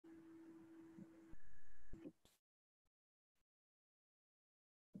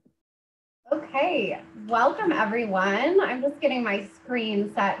Okay, welcome everyone. I'm just getting my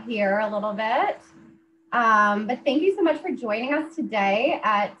screen set here a little bit. But thank you so much for joining us today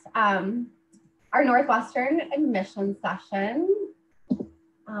at our Northwestern admission session.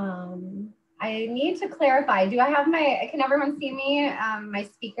 I need to clarify, can everyone see me? My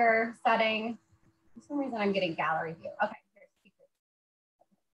speaker setting, for some reason I'm getting gallery view. Okay.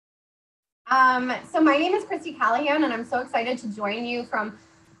 So my name is Christy Callahan, and I'm so excited to join you from,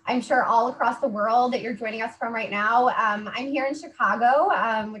 I'm sure, all across the world that you're joining us from right now. I'm here in Chicago,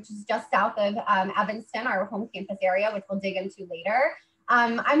 which is just south of Evanston, our home campus area, which we'll dig into later.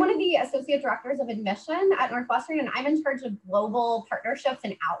 I'm one of the associate directors of admission at Northwestern, and I'm in charge of global partnerships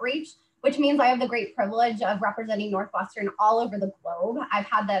and outreach, which means I have the great privilege of representing Northwestern all over the globe. I've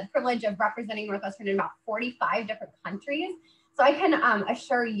had the privilege of representing Northwestern in about 45 different countries. So I can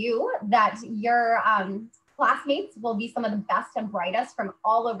assure you that your classmates will be some of the best and brightest from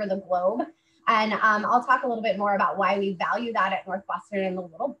all over the globe. And I'll talk a little bit more about why we value that at Northwestern in a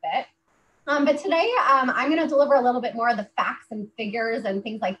little bit. But today I'm going to deliver a little bit more of the facts and figures and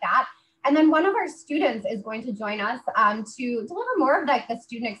things like that. And then one of our students is going to join us to deliver more of like the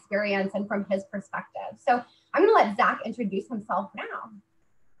student experience and from his perspective. So I'm going to let Zack introduce himself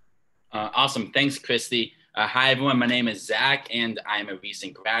now. Awesome. Thanks, Christy. Hi, everyone. My name is Zack, and I'm a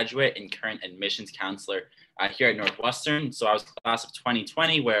recent graduate and current admissions counselor here at Northwestern. So I was class of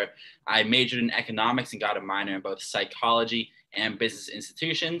 2020, where I majored in economics and got a minor in both psychology and business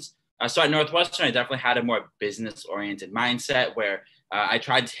institutions. So at Northwestern, I definitely had a more business-oriented mindset where I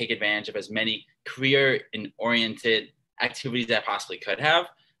tried to take advantage of as many career-oriented activities that I possibly could have.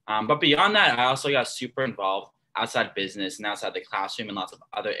 But beyond that, I also got super involved outside business and outside the classroom and lots of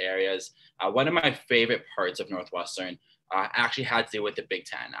other areas. One of my favorite parts of Northwestern actually had to do with the Big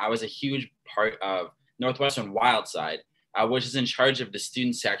Ten. I was a huge part of Northwestern Wildside, which is in charge of the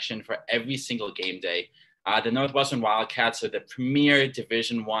student section for every single game day. The Northwestern Wildcats are the premier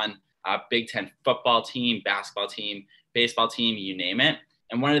Division I Big Ten football team, basketball team, baseball team, you name it.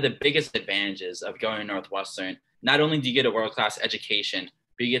 And one of the biggest advantages of going to Northwestern, not only do you get a world-class education,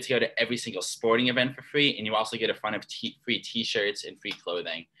 but you get to go to every single sporting event for free, and you also get a fun of free t-shirts and free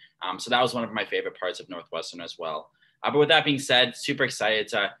clothing. So that was one of my favorite parts of Northwestern as well. But with that being said, super excited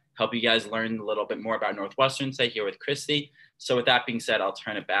to help you guys learn a little bit more about Northwestern today here with Christy. So with that being said, I'll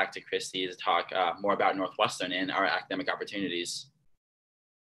turn it back to Christy to talk more about Northwestern and our academic opportunities.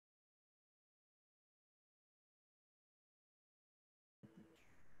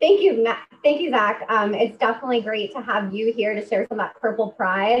 Thank you, Zack. It's definitely great to have you here to share some of that purple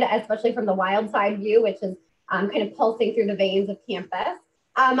pride, especially from the wild side view, which is kind of pulsing through the veins of campus.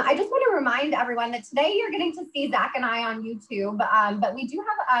 I just want to remind everyone that today you're getting to see Zack and I on YouTube, but we do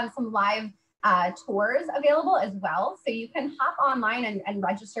have some live tours available as well. So you can hop online and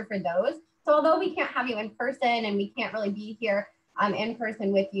register for those. So although we can't have you in person and we can't really be here in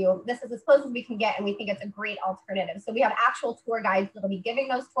person with you, this is as close as we can get, and we think it's a great alternative. So we have actual tour guides that'll be giving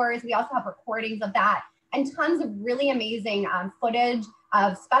those tours. We also have recordings of that and tons of really amazing footage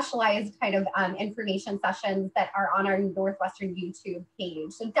of specialized kind of information sessions that are on our Northwestern YouTube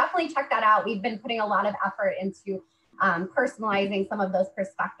page. So definitely check that out. We've been putting a lot of effort into personalizing some of those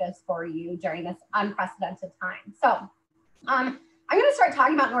perspectives for you during this unprecedented time. So I'm going to start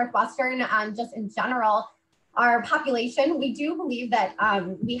talking about Northwestern just in general. Our population, we do believe that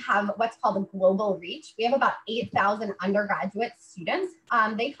we have what's called a global reach. We have about 8,000 undergraduate students.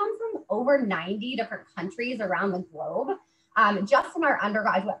 They come from over 90 different countries around the globe, just in our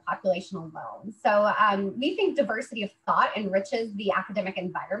undergraduate population alone. So we think diversity of thought enriches the academic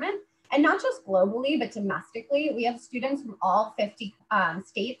environment, and not just globally, but domestically. We have students from all 50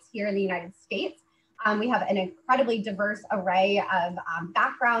 states here in the United States. We have an incredibly diverse array of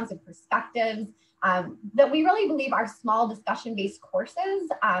backgrounds and perspectives. That we really believe our small discussion-based courses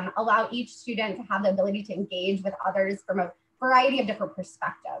allow each student to have the ability to engage with others from a variety of different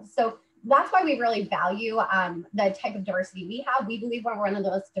perspectives. So that's why we really value the type of diversity we have. We believe we're one of the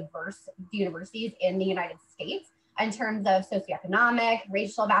most diverse universities in the United States in terms of socioeconomic,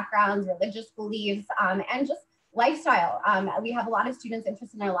 racial backgrounds, religious beliefs, and just lifestyle. We have a lot of students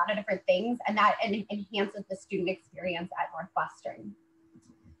interested in a lot of different things, and that enhances the student experience at Northwestern.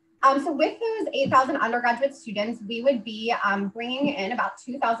 So with those 8,000 undergraduate students, we would be bringing in about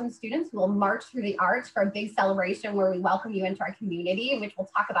 2,000 students who will march through the arch for a big celebration where we welcome you into our community, which we'll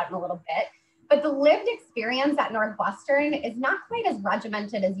talk about in a little bit. But the lived experience at Northwestern is not quite as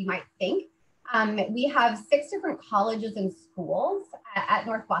regimented as you might think. We have 6 different colleges and schools at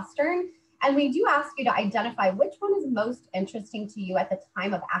Northwestern, and we do ask you to identify which one is most interesting to you at the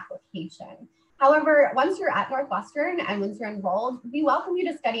time of application. However, once you're at Northwestern and once you're enrolled, we welcome you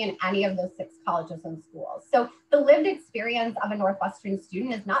to study in any of those 6 colleges and schools. So the lived experience of a Northwestern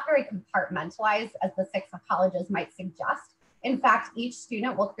student is not very compartmentalized as the 6 colleges might suggest. In fact, each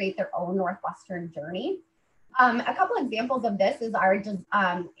student will create their own Northwestern journey. A couple examples of this is our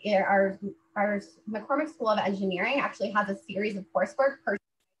McCormick School of Engineering actually has a series of coursework for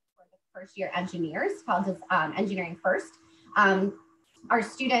the first year engineers called Engineering First. Our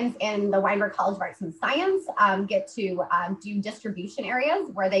students in the Weinberg College of Arts and Science get to do distribution areas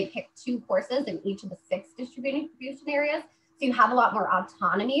where they pick 2 courses in each of the 6 distribution areas. So you have a lot more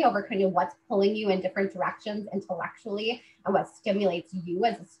autonomy over kind of what's pulling you in different directions intellectually and what stimulates you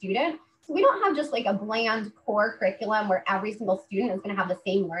as a student. So we don't have just like a bland core curriculum where every single student is going to have the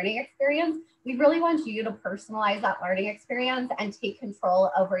same learning experience. We really want you to personalize that learning experience and take control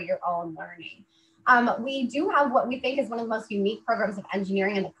over your own learning. We do have what we think is one of the most unique programs of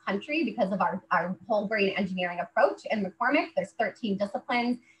engineering in the country because of our whole brain engineering approach. In McCormick, there's 13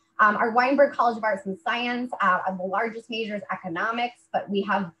 disciplines. Our Weinberg College of Arts and Science, the largest major is economics, but we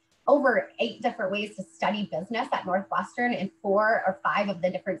have over 8 different ways to study business at Northwestern in 4 or 5 of the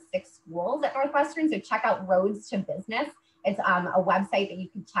different 6 schools at Northwestern. So check out Roads to Business. It's a website that you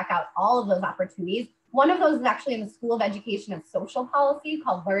can check out all of those opportunities. One of those is actually in the School of Education and Social Policy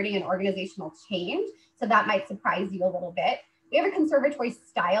called Learning and Organizational Change. So that might surprise you a little bit. We have a conservatory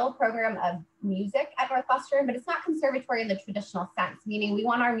style program of music at Northwestern, but it's not conservatory in the traditional sense, meaning we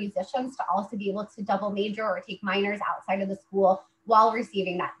want our musicians to also be able to double major or take minors outside of the school while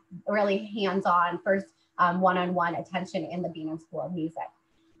receiving that really hands-on first one-on-one attention in the Beaman School of Music.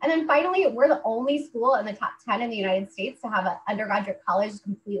 And then finally, we're the only school in the top 10 in the United States to have an undergraduate college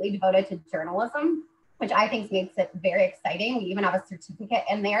completely devoted to journalism, which I think makes it very exciting. We even have a certificate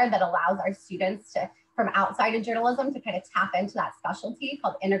in there that allows our students to, from outside of journalism, to kind of tap into that specialty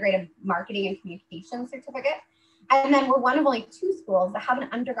called Integrated Marketing and Communication Certificate. And then we're one of only 2 schools that have an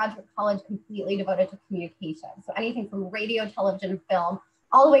undergraduate college completely devoted to communication. So anything from radio, television, film,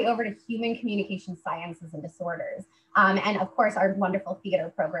 all the way over to human communication sciences and disorders. And of course, our wonderful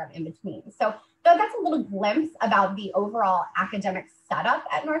theater program in between. So that's a little glimpse about the overall academic setup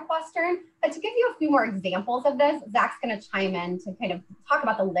at Northwestern. But to give you a few more examples of this, Zach's going to chime in to kind of talk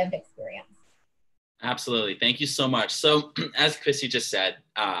about the lived experience. Absolutely. Thank you so much. So as Christy just said,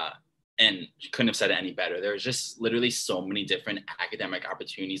 and couldn't have said it any better, there's just literally so many different academic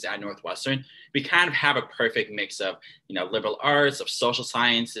opportunities at Northwestern. We kind of have a perfect mix of, liberal arts, of social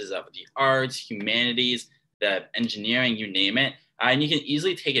sciences, of the arts, humanities, the engineering, you name it. And you can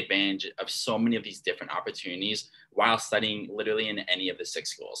easily take advantage of so many of these different opportunities while studying literally in any of the 6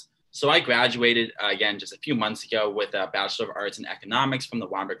 schools. So I graduated, again, just a few months ago with a Bachelor of Arts in Economics from the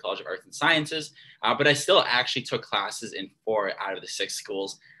Weinberg College of Arts and Sciences, but I still actually took classes in 4 out of the 6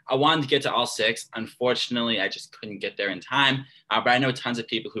 schools. I wanted to get to all 6. Unfortunately, I just couldn't get there in time, but I know tons of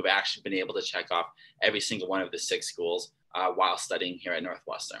people who've actually been able to check off every single one of the 6 schools while studying here at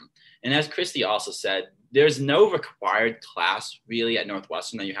Northwestern. And as Christy also said, there's no required class really at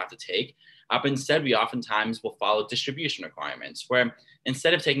Northwestern that you have to take. But instead, we oftentimes will follow distribution requirements, where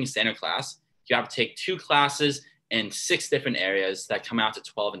instead of taking standard class, you have to take 2 classes in 6 different areas that come out to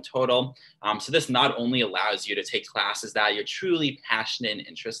 12 in total. So this not only allows you to take classes that you're truly passionate and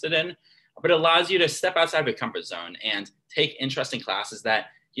interested in, but it allows you to step outside of your comfort zone and take interesting classes that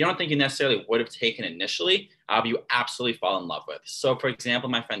you don't think you necessarily would have taken initially, but you absolutely fall in love with. So for example,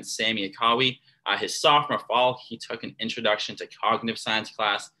 my friend Sammy Akawi, his sophomore fall, he took an introduction to cognitive science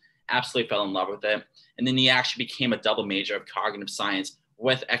class, absolutely fell in love with it. And then he actually became a double major of cognitive science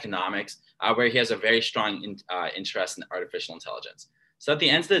with economics, where he has a very strong interest in artificial intelligence. So at the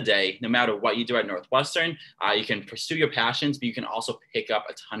end of the day, no matter what you do at Northwestern, you can pursue your passions, but you can also pick up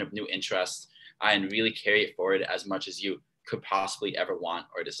a ton of new interests and really carry it forward as much as you could possibly ever want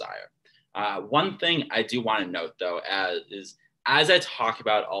or desire. One thing I do want to note, though, is as I talk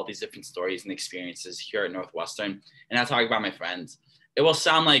about all these different stories and experiences here at Northwestern, and I talk about my friends, it will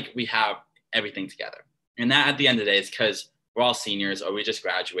sound like we have everything together. And that at the end of the day is because we're all seniors or we just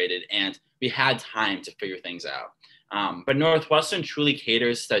graduated and we had time to figure things out. But Northwestern truly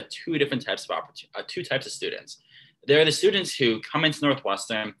caters to 2 different types of 2 types of students. There are the students who come into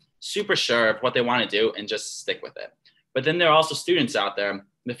Northwestern super sure of what they want to do and just stick with it. But then there are also students out there,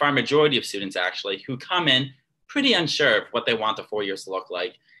 the far majority of students actually, who come in pretty unsure of what they want the 4 years to look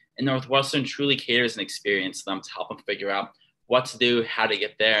like. And Northwestern truly caters an experience to them to help them figure out what to do, how to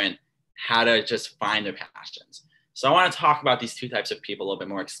get there, and how to just find their passions. So I want to talk about these 2 types of people a little bit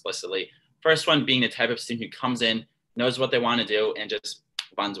more explicitly. First one being the type of student who comes in, knows what they want to do, and just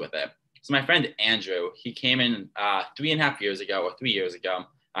runs with it. So my friend Andrew, he came in 3 years ago,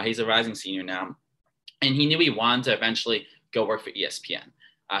 He's a rising senior now. And he knew he wanted to eventually go work for ESPN.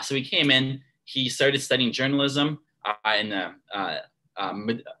 So he came in, he started studying journalism in the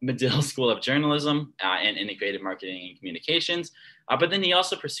Medill School of Journalism and Integrated Marketing and Communications. But then he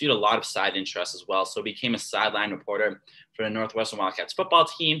also pursued a lot of side interests as well. So he became a sideline reporter for the Northwestern Wildcats football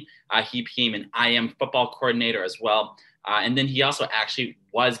team. He became an IM football coordinator as well. And then he also actually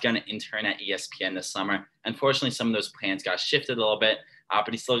was going to intern at ESPN this summer. Unfortunately, some of those plans got shifted a little bit,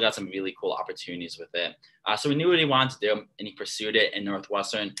 but he still got some really cool opportunities with it. So he knew what he wanted to do, and he pursued it, and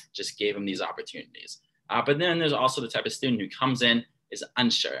Northwestern just gave him these opportunities. But then there's also the type of student who comes in, is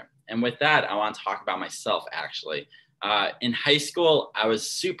unsure. And with that, I want to talk about myself, actually. In high school, I was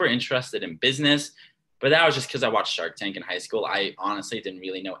super interested in business, but that was just because I watched Shark Tank in high school. I honestly didn't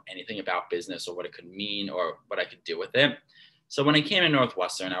really know anything about business or what it could mean or what I could do with it. So when I came to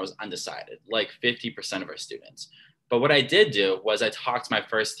Northwestern, I was undecided, like 50% of our students. But what I did do was I talked to my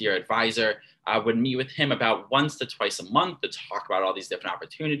first year advisor. I would meet with him about once to twice a month to talk about all these different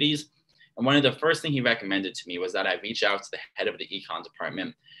opportunities. And one of the first things he recommended to me was that I reach out to the head of the econ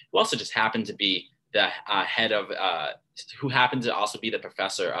department, who also just happened to be the who happened to also be the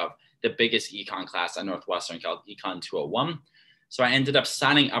professor of the biggest econ class at Northwestern called Econ 201. So I ended up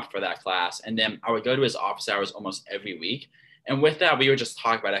signing up for that class. And then I would go to his office hours almost every week. And with that, we would just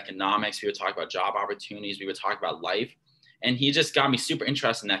talk about economics. We would talk about job opportunities. We would talk about life. And he just got me super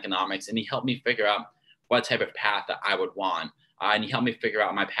interested in economics. And he helped me figure out what type of path that I would want. And he helped me figure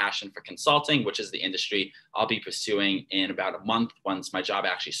out my passion for consulting, which is the industry I'll be pursuing in about a month once my job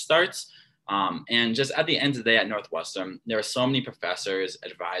actually starts. And just at the end of the day at Northwestern, there are so many professors,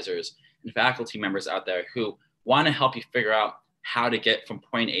 advisors, and faculty members out there who want to help you figure out how to get from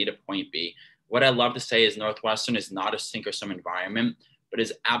point A to point B. What I love to say is Northwestern is not a sink or swim environment, but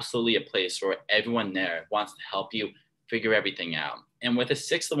is absolutely a place where everyone there wants to help you figure everything out. And with a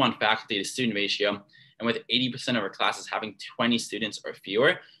 6-to-1 faculty to student ratio, and with 80% of our classes having 20 students or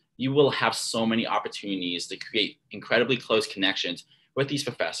fewer, you will have so many opportunities to create incredibly close connections with these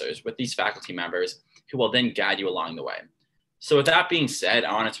professors, with these faculty members, who will then guide you along the way. So with that being said,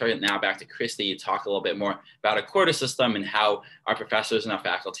 I want to turn it now back to Christy to talk a little bit more about a quarter system and how our professors and our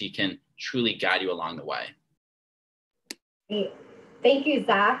faculty can truly guide you along the way. Great. Thank you,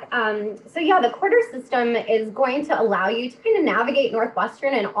 Zach. So yeah, the quarter system is going to allow you to kind of navigate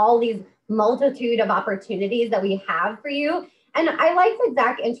Northwestern and all these multitude of opportunities that we have for you. And I like that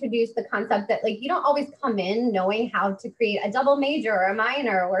Zach introduced the concept that you don't always come in knowing how to create a double major or a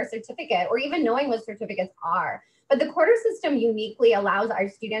minor or a certificate, or even knowing what certificates are. But the quarter system uniquely allows our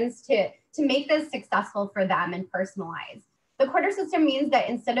students to make this successful for them and personalized. The quarter system means that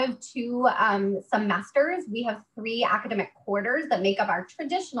instead of 2 semesters, we have 3 academic quarters that make up our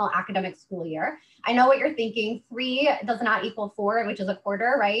traditional academic school year. I know what you're thinking, 3 does not equal 4, which is a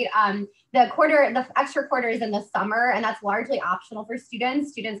quarter, right? The extra quarter is in the summer, and that's largely optional for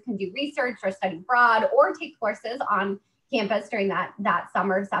students. Students can do research or study abroad or take courses on campus during that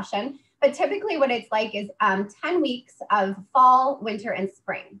summer session. But typically what it's like is 10 weeks of fall, winter, and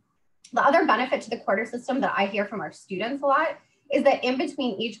spring. The other benefit to the quarter system that I hear from our students a lot is that in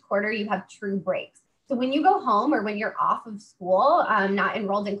between each quarter, you have true breaks. So when you go home or when you're off of school, not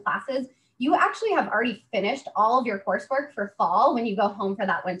enrolled in classes, you actually have already finished all of your coursework for fall when you go home for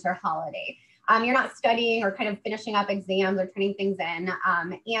that winter holiday. You're not studying or kind of finishing up exams or turning things in.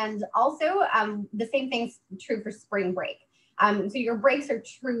 And also the same thing's true for spring break. So your breaks are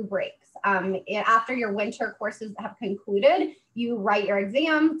true breaks. After your winter courses have concluded, you write your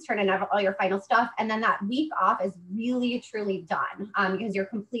exams, turn in all your final stuff, and then that week off is really, truly done because you're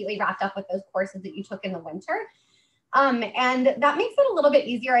completely wrapped up with those courses that you took in the winter. And that makes it a little bit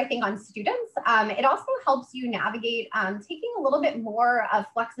easier, I think, on students. It also helps you navigate taking a little bit more of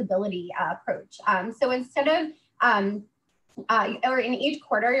flexibility approach. So instead of, or in each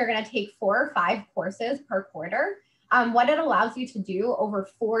quarter, you're going to take 4 or 5 courses per quarter. What it allows you to do over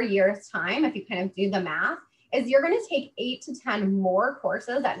 4 years' time, if you kind of do the math, is you're going to take 8 to 10 more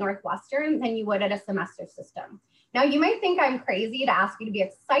courses at Northwestern than you would at a semester system. Now, you might think I'm crazy to ask you to be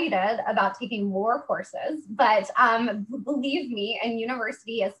excited about taking more courses, but believe me, in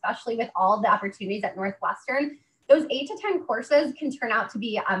university, especially with all the opportunities at Northwestern, those 8 to 10 courses can turn out to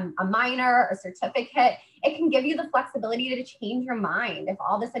be a minor, a certificate. It can give you the flexibility to change your mind if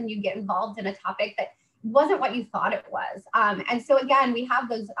all of a sudden you get involved in a topic that wasn't what you thought it was. And so again, we have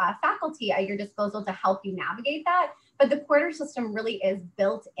those faculty at your disposal to help you navigate that, but the quarter system really is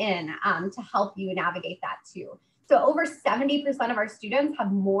built in to help you navigate that too. So over 70% of our students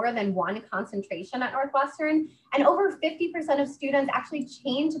have more than one concentration at Northwestern, and over 50% of students actually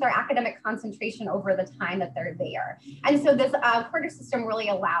change their academic concentration over the time that they're there. And so this quarter system really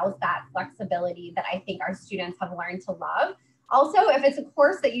allows that flexibility that I think our students have learned to love. Also, if it's a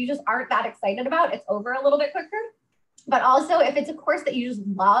course that you just aren't that excited about, it's over a little bit quicker. But also, if it's a course that you just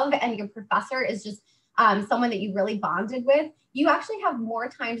love and your professor is just someone that you really bonded with, you actually have more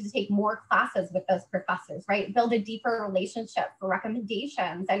time to take more classes with those professors, right? Build a deeper relationship for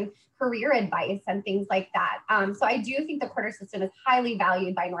recommendations and career advice and things like that. So I do think the quarter system is highly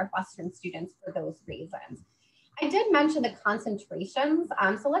valued by Northwestern students for those reasons. I did mention the concentrations.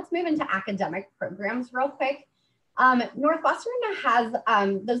 So let's move into academic programs real quick. Northwestern has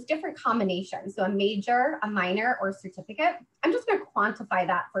those different combinations. So a major, a minor, or a certificate. I'm just going to quantify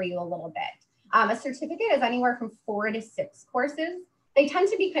that for you a little bit. A certificate is anywhere from 4 to 6 courses. They tend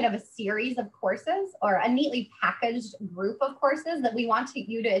to be kind of a series of courses or a neatly packaged group of courses that we want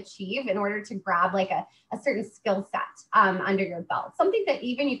you to achieve in order to grab like a certain skill set under your belt. Something that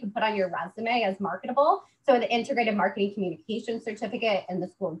even you can put on your resume as marketable. So the integrated marketing communication certificate in the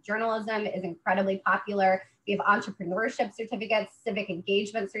School of Journalism is incredibly popular. We have entrepreneurship certificates, civic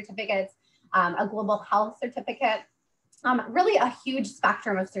engagement certificates, a global health certificate. Really a huge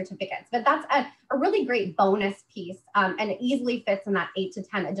spectrum of certificates, but that's a really great bonus piece and it easily fits in that 8 to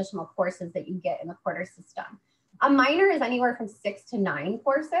 10 additional courses that you get in the quarter system. A minor is anywhere from 6 to 9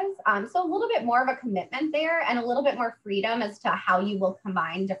 courses, so a little bit more of a commitment there and a little bit more freedom as to how you will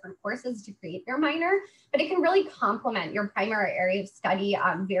combine different courses to create your minor, but it can really complement your primary area of study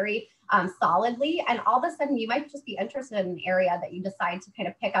very solidly, and all of a sudden you might just be interested in an area that you decide to kind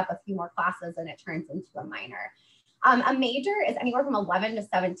of pick up a few more classes and it turns into a minor. A major is anywhere from 11 to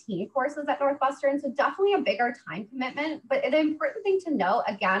 17 courses at Northwestern, so definitely a bigger time commitment. But the important thing to know,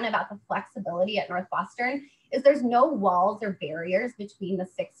 again, about the flexibility at Northwestern is there's no walls or barriers between the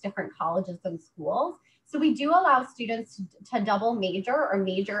 6 different colleges and schools. So we do allow students to double major or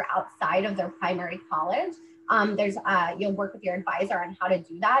major outside of their primary college. You'll work with your advisor on how to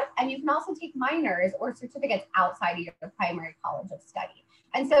do that. And you can also take minors or certificates outside of your primary college of study.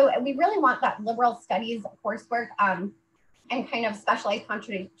 And so we really want that liberal studies coursework and kind of specialized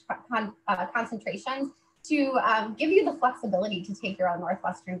concentrations to give you the flexibility to take your own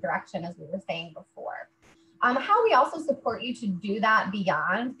Northwestern direction, as we were saying before. How we also support you to do that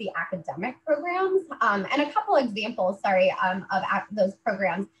beyond the academic programs, and a couple examples, of those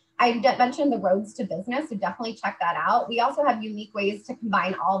programs. I mentioned the Roads to Business, so definitely check that out. We also have unique ways to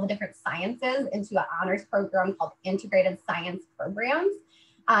combine all the different sciences into an honors program called Integrated Science Programs.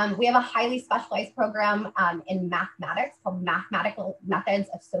 We have a highly specialized program in mathematics called Mathematical Methods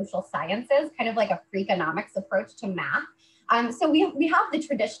of Social Sciences, kind of like a Freakonomics approach to math. So we have the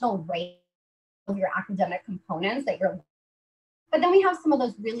traditional range of your academic components but then we have some of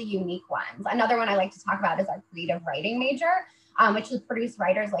those really unique ones. Another one I like to talk about is our creative writing major, which has produced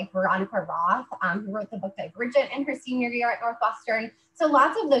writers like Veronica Roth, who wrote the book Bridget in her senior year at Northwestern. So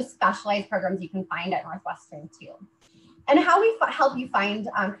lots of those specialized programs you can find at Northwestern too. And how we help you find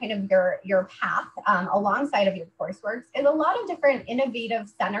kind of your path alongside of your coursework is a lot of different innovative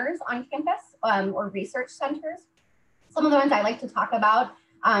centers on campus or research centers. Some of the ones I like to talk about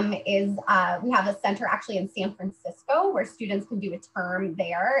is we have a center actually in San Francisco where students can do a term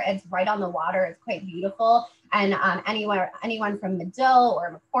there. It's right on the water. It's quite beautiful. And anyone from Medill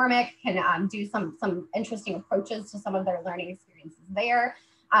or McCormick can do some interesting approaches to some of their learning experiences there.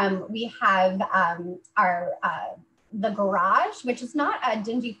 We have the garage, which is not a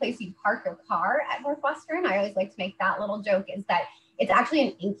dingy place you park your car at Northwestern. I always like to make that little joke, is that it's actually an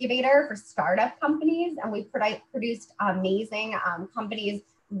incubator for startup companies. And we've produced amazing companies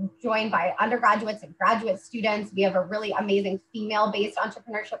joined by undergraduates and graduate students. We have a really amazing female-based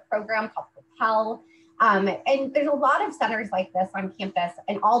entrepreneurship program called Propel. And there's a lot of centers like this on campus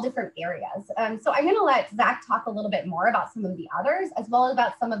in all different areas. So I'm gonna let Zach talk a little bit more about some of the others, as well as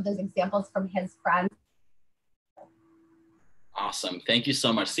about some of those examples from his friends. Awesome, thank you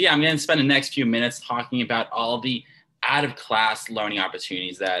so much. So yeah, I'm gonna spend the next few minutes talking about all the out-of-class learning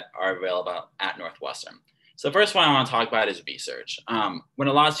opportunities that are available at Northwestern. So the first one I want to talk about is research. When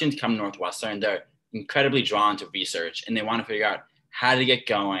a lot of students come to Northwestern, they're incredibly drawn to research and they want to figure out how to get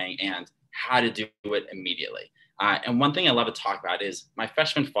going and how to do it immediately. And one thing I love to talk about is my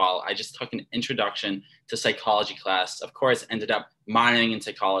freshman fall, I just took an introduction to psychology class. Of course, ended up minoring in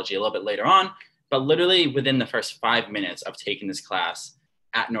psychology a little bit later on, but literally within the first 5 minutes of taking this class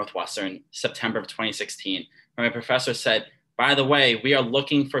at Northwestern, September of 2016, my professor said, by the way, we are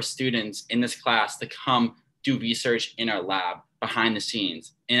looking for students in this class to come do research in our lab behind the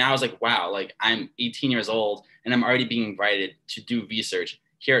scenes. And I was like, wow, like I'm 18 years old and I'm already being invited to do research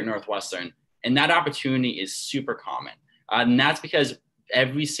here at Northwestern. And that opportunity is super common. And that's because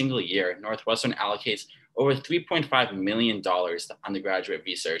every single year, Northwestern allocates over $3.5 million to undergraduate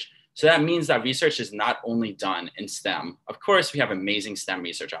research. So that means that research is not only done in STEM. Of course, we have amazing STEM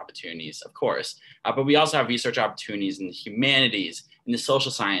research opportunities, of course, but we also have research opportunities in the humanities, in the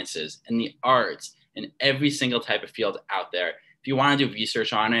social sciences, in the arts, in every single type of field out there. If you want to do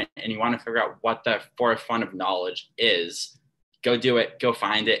research on it and you want to figure out what the forefront of knowledge is, go do it, go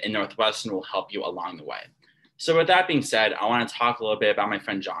find it, and Northwestern will help you along the way. So with that being said, I want to talk a little bit about my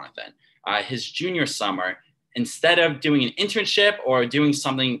friend Jonathan. His junior summer, instead of doing an internship or doing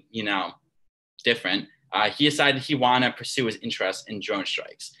something, different, he decided he wanted to pursue his interest in drone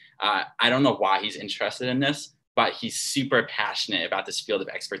strikes. I don't know why he's interested in this, but he's super passionate about this field of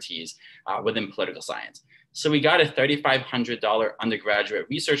expertise within political science. So we got a $3,500 undergraduate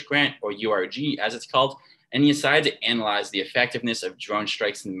research grant, or URG as it's called, and he decided to analyze the effectiveness of drone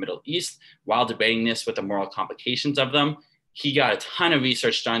strikes in the Middle East while debating this with the moral complications of them. He got a ton of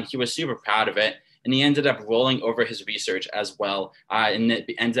research done. He was super proud of it. And he ended up rolling over his research as well. And it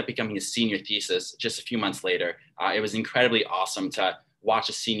ended up becoming his senior thesis just a few months later. It was incredibly awesome to watch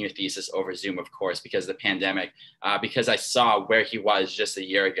a senior thesis over Zoom, of course, because of the pandemic, because I saw where he was just a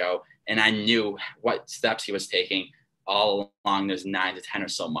year ago. And I knew what steps he was taking all along those 9 to 10 or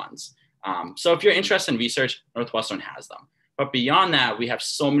so months. So if you're interested in research, Northwestern has them. But beyond that, we have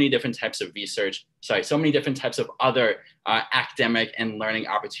so many different types of research, so many different types of other academic and learning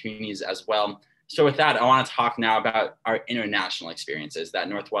opportunities as well. So with that, I want to talk now about our international experiences that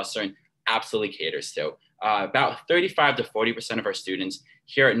Northwestern absolutely caters to. About 35 to 40% of our students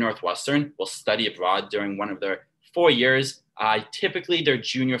here at Northwestern will study abroad during one of their 4 years. Typically, they're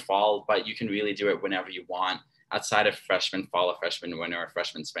junior fall, but you can really do it whenever you want. Outside of freshman fall, or freshman winter, or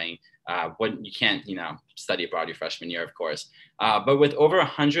freshman spring, when you can't, study abroad your freshman year, of course. But with over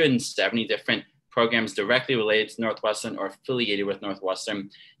 170 different programs directly related to Northwestern or affiliated with Northwestern,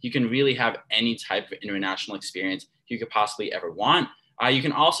 you can really have any type of international experience you could possibly ever want. You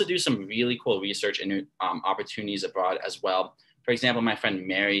can also do some really cool research and opportunities abroad as well. For example, my friend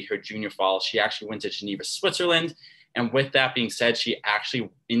Mary, her junior fall, she actually went to Geneva, Switzerland. And with that being said, she actually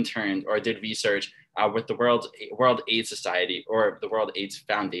interned or did research with the World AIDS Society or the World AIDS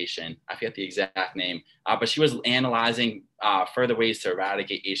Foundation. I forget the exact name, but she was analyzing further ways to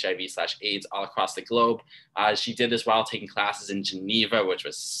eradicate HIV/AIDS all across the globe. She did this while taking classes in Geneva, which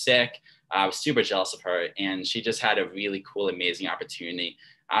was sick. I was super jealous of her, and she just had a really cool, amazing opportunity.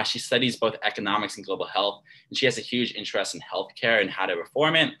 She studies both economics and global health, and she has a huge interest in healthcare and how to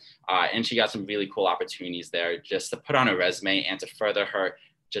reform it. And she got some really cool opportunities there just to put on a resume and to further her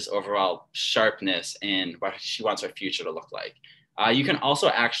just overall sharpness and what she wants her future to look like. You can also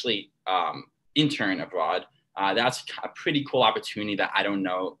actually intern abroad. That's a pretty cool opportunity that I don't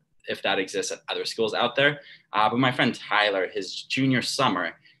know if that exists at other schools out there. But my friend Tyler, his junior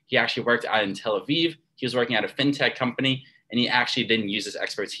summer, he actually worked out in Tel Aviv. He was working at a fintech company, and he actually didn't use his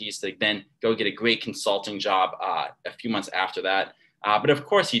expertise to then go get a great consulting job a few months after that. But of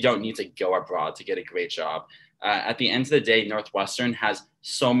course, you don't need to go abroad to get a great job. At the end of the day, Northwestern has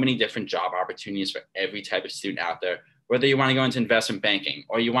so many different job opportunities for every type of student out there, whether you want to go into investment banking,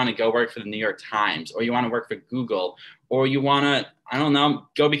 or you want to go work for the New York Times, or you want to work for Google, or you want to,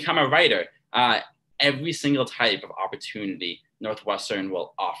 go become a writer. Every single type of opportunity Northwestern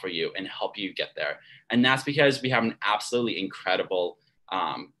will offer you and help you get there. And that's because we have an absolutely incredible,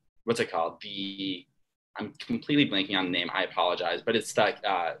 what's it called? I'm completely blanking on the name. I apologize, but it's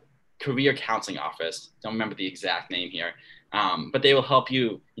the career counseling office. Don't remember the exact name here. But they will help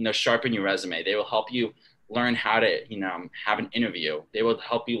you, sharpen your resume. They will help you learn how to, have an interview. They will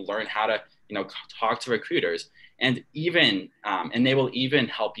help you learn how to, talk to recruiters, and they will even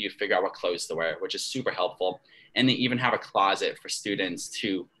help you figure out what clothes to wear, which is super helpful. And they even have a closet for students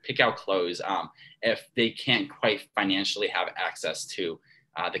to pick out clothes if they can't quite financially have access to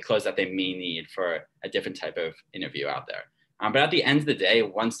the clothes that they may need for a different type of interview out there. But at the end of the day,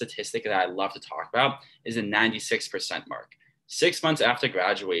 one statistic that I love to talk about is the 96% mark. 6 months after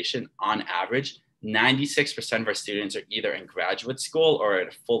graduation, on average, 96% of our students are either in graduate school or at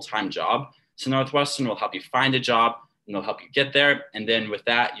a full-time job. So Northwestern will help you find a job, and they'll help you get there. And then with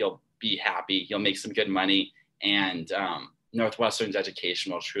that, you'll be happy, you'll make some good money, and Northwestern's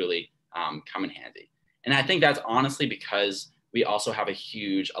education will truly come in handy. And I think that's honestly because we also have a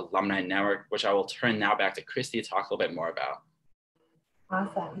huge alumni network, which I will turn now back to Christy to talk a little bit more about.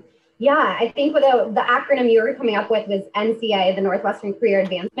 Awesome. Yeah, I think the acronym you were coming up with was NCA, the Northwestern Career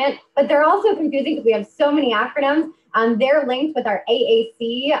Advancement, but they're also confusing because we have so many acronyms. They're linked with our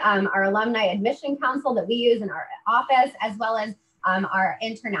AAC, our Alumni Admission Council that we use in our office, as well as our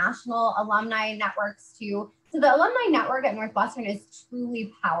international alumni networks too. So the alumni network at Northwestern is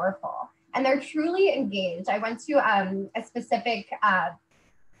truly powerful and they're truly engaged. I went to a specific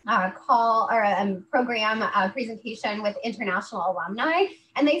call or program presentation with international alumni,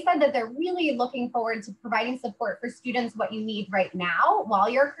 and they said that they're really looking forward to providing support for students what you need right now while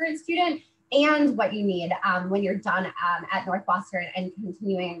you're a current student and what you need when you're done at Northwestern and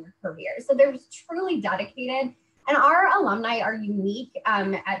continuing your career. So they're truly dedicated. And our alumni are unique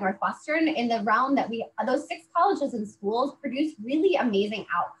at Northwestern in the realm that those 6 colleges and schools produce really amazing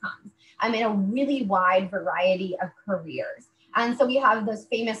outcomes in a really wide variety of careers. And so we have those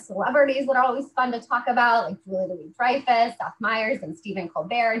famous celebrities that are always fun to talk about, like Julie Louis-Dreyfus, Seth Meyers, and Stephen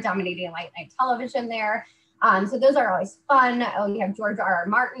Colbert dominating late night television there. So those are always fun. We have George R.R.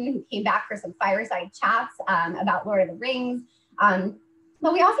 Martin, who came back for some fireside chats about Lord of the Rings.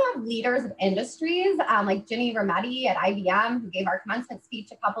 But we also have leaders of industries like Ginny Rometty at IBM, who gave our commencement speech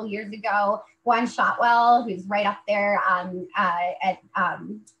a couple years ago. Gwen Shotwell, who's right up there at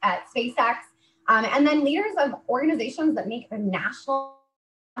SpaceX. And then leaders of organizations that make a national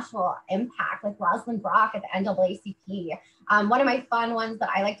impact, like Rosalind Brock at the NAACP. One of my fun ones that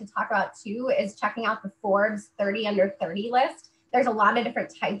I like to talk about too is checking out the Forbes 30 under 30 list. There's a lot of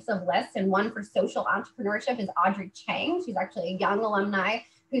different types of lists, and one for social entrepreneurship is Audrey Chang. She's actually a young alumni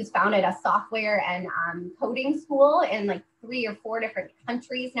who's founded a software and coding school in like 3 or 4 different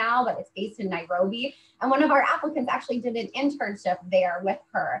countries now, but it's based in Nairobi. And one of our applicants actually did an internship there with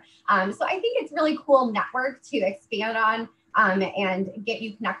her. So I think it's really cool network to expand on and get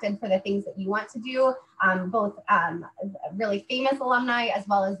you connected for the things that you want to do, both really famous alumni as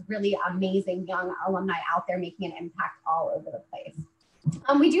well as really amazing young alumni out there making an impact all over the place.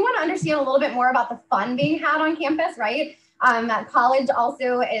 We do want to understand a little bit more about the fun being had on campus, right? College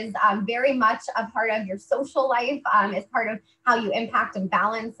also is very much a part of your social life, is part of how you impact and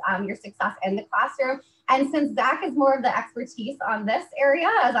balance your success in the classroom. And since Zack is more of the expertise on this area,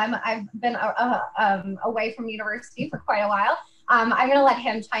 as I've been away from university for quite a while, I'm going to let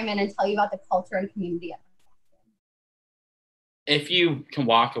him chime in and tell you about the culture and community. If you can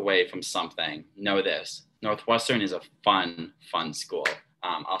walk away from something, know this: Northwestern is a fun school.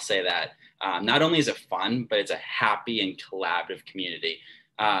 I'll say that. Not only is it fun, but it's a happy and collaborative community.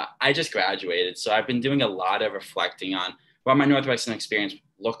 I just graduated, so I've been doing a lot of reflecting on what my Northwestern experience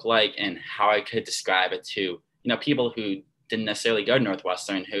looked like and how I could describe it to, people who didn't necessarily go to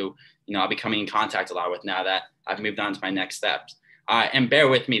Northwestern, who, I'll be coming in contact a lot with now that I've moved on to my next steps. And bear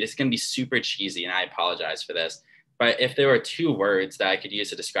with me, this is going to be super cheesy, and I apologize for this. But if there were 2 words that I could use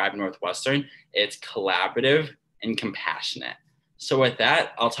to describe Northwestern, it's collaborative and compassionate. So with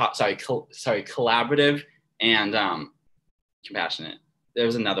that, I'll talk, collaborative and compassionate.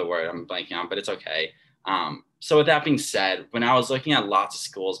 There's another word I'm blanking on, but it's okay. So with that being said, when I was looking at lots of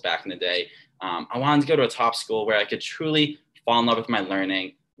schools back in the day, I wanted to go to a top school where I could truly fall in love with my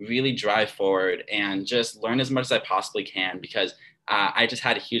learning, really drive forward, and just learn as much as I possibly can, because I just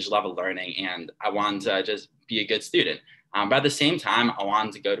had a huge love of learning and I wanted to just be a good student. But at the same time, I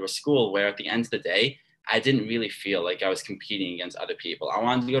wanted to go to a school where at the end of the day, I didn't really feel like I was competing against other people. I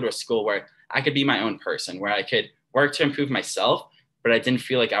wanted to go to a school where I could be my own person, where I could work to improve myself, but I didn't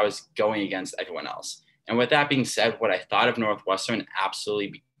feel like I was going against everyone else. And with that being said, what I thought of Northwestern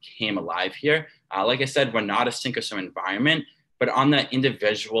absolutely became alive here. Like I said, we're not a sink or swim environment, but on the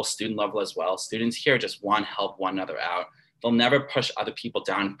individual student level as well, students here just want to help one another out. They'll never push other people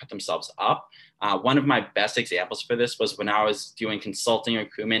down and put themselves up. One of my best examples for this was when I was doing consulting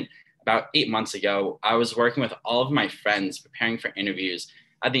recruitment about 8 months ago. I was working with all of my friends preparing for interviews.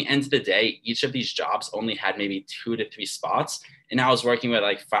 At the end of the day, each of these jobs only had maybe 2 to 3 spots. And I was working with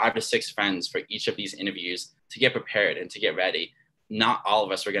like 5 to 6 friends for each of these interviews to get prepared and to get ready. Not all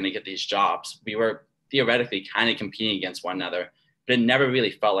of us were going to get these jobs. We were theoretically kind of competing against one another, but it never really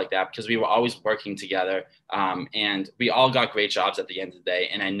felt like that because we were always working together. And we all got great jobs at the end of the day.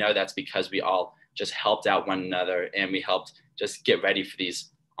 And I know that's because we all just helped out one another and we helped just get ready for these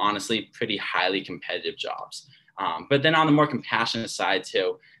honestly pretty highly competitive jobs. But then on the more compassionate side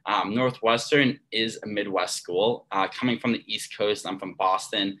too, Northwestern is a Midwest school. Coming from the East Coast, I'm from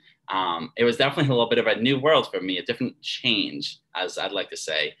Boston. It was definitely a little bit of a new world for me, a different change, as I'd like to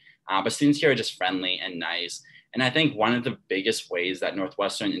say. But students here are just friendly and nice. And I think one of the biggest ways that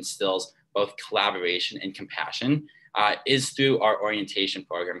Northwestern instills both collaboration and compassion is through our orientation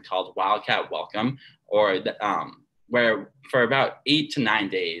program called Wildcat Welcome, or where for about 8 to 9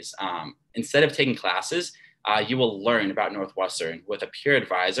 days, instead of taking classes, you will learn about Northwestern with a peer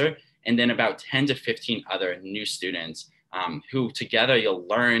advisor and then about 10 to 15 other new students who together you'll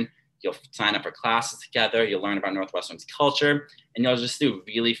learn, you'll sign up for classes together, you'll learn about Northwestern's culture, and you'll just do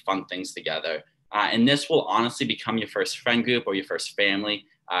really fun things together. And this will honestly become your first friend group or your first family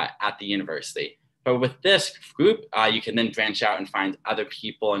at the university. But with this group, you can then branch out and find other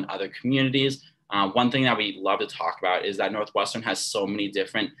people and other communities. One thing that we love to talk about is that Northwestern has so many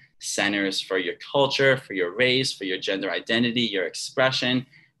different centers for your culture, for your race, for your gender identity, your expression,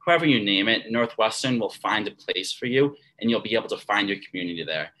 whoever you name it. Northwestern will find a place for you and you'll be able to find your community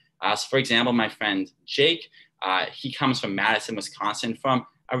there. So for example, my friend Jake, he comes from Madison, Wisconsin, from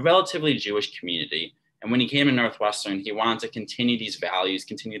a relatively Jewish community. And when he came to Northwestern, he wanted to continue these values,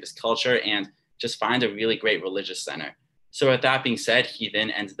 continue this culture, and just find a really great religious center. So with that being said, he then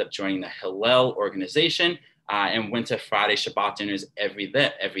ended up joining the Hillel organization and went to Friday Shabbat dinners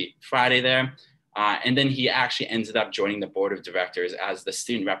every Friday there. And then he actually ended up joining the board of directors as the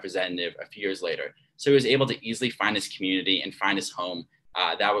student representative a few years later. So he was able to easily find his community and find his home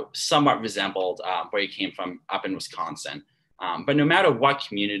that somewhat resembled where he came from up in Wisconsin. But no matter what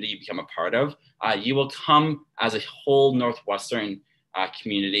community you become a part of, you will come as a whole Northwestern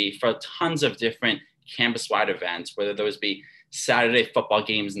community for tons of different campus-wide events, whether those be Saturday football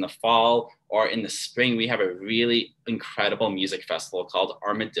games in the fall or in the spring. We have a really incredible music festival called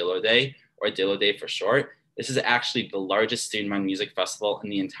Armadillo Day, or Dillo Day for short. This is actually the largest student-run music festival in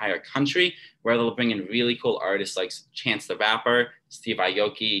the entire country, where they'll bring in really cool artists like Chance the Rapper, Steve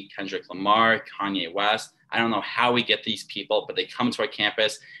Aoki, Kendrick Lamar, Kanye West. I don't know how we get these people, but they come to our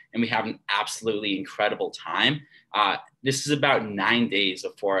campus and we have an absolutely incredible time. This is about 9 days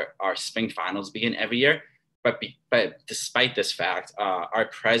before our spring finals begin every year. But despite this fact, our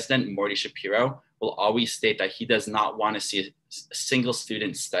president, Morty Shapiro, will always state that he does not want to see a single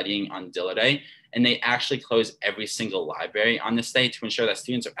student studying on Dillo Day. And they actually close every single library on this day to ensure that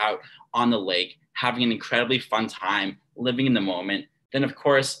students are out on the lake, having an incredibly fun time, living in the moment. Then, of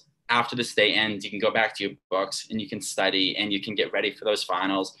course, after this day ends, you can go back to your books and you can study and you can get ready for those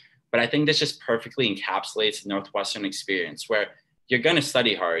finals. But I think this just perfectly encapsulates the Northwestern experience, where you're going to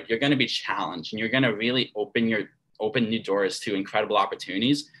study hard, you're going to be challenged, and you're going to really open new doors to incredible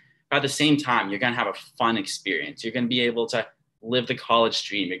opportunities. But at the same time, you're going to have a fun experience. You're going to be able to live the college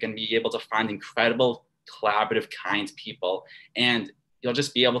dream. You're going to be able to find incredible, collaborative, kind people, and you'll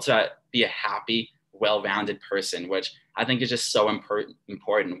just be able to be a happy, well-rounded person, which I think is just so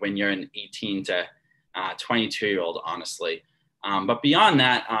important when you're an 18 to 22-year-old, honestly. But beyond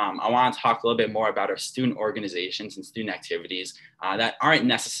that, I want to talk a little bit more about our student organizations and student activities that aren't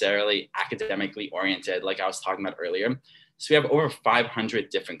necessarily academically oriented, like I was talking about earlier. So we have over 500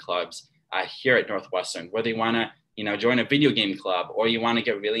 different clubs here at Northwestern, whether you want to join a video game club, or you want to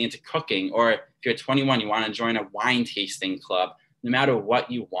get really into cooking, or if you're 21, you want to join a wine tasting club. No matter what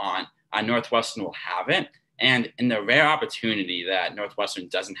you want, Northwestern will have it. And in the rare opportunity that Northwestern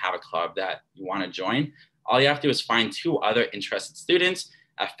doesn't have a club that you want to join, all you have to do is find 2 other interested students,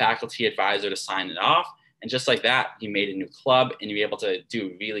 a faculty advisor to sign it off. And just like that, you made a new club and you're able to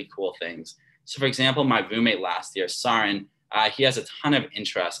do really cool things. So for example, my roommate last year, Sarin, he has a ton of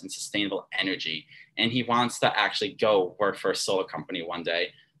interest in sustainable energy, and he wants to actually go work for a solar company one day.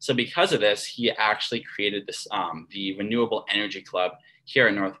 So because of this, he actually created this, the Renewable Energy Club here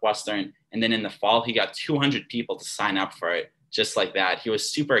at Northwestern. And then in the fall, he got 200 people to sign up for it. Just like that. He was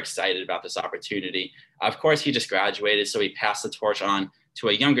super excited about this opportunity. Of course, he just graduated, so he passed the torch on to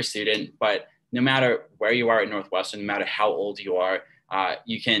a younger student. But no matter where you are at Northwestern, no matter how old you are,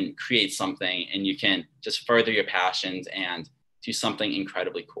 you can create something and you can just further your passions and do something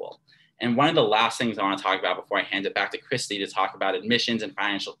incredibly cool. And one of the last things I want to talk about before I hand it back to Christy to talk about admissions and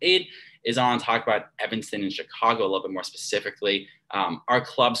financial aid is I want to talk about Evanston and Chicago a little bit more specifically. Our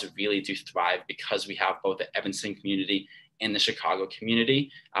clubs really do thrive because we have both the Evanston community in the Chicago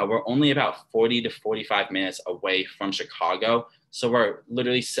community. We're only about 40 to 45 minutes away from Chicago. So we're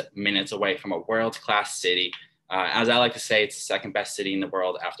literally minutes away from a world-class city. As I like to say, it's the second best city in the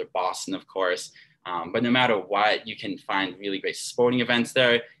world after Boston, of course. But no matter what, you can find really great sporting events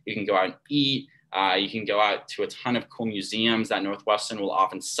there. You can go out and eat. You can go out to a ton of cool museums that Northwestern will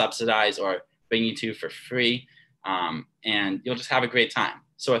often subsidize or bring you to for free. And you'll just have a great time.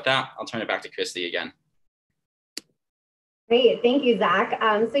 So with that, I'll turn it back to Christy again. Great, thank you, Zach.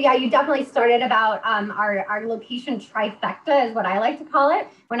 So yeah, you definitely started about our location trifecta is what I like to call it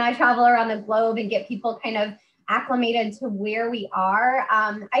when I travel around the globe and get people kind of acclimated to where we are.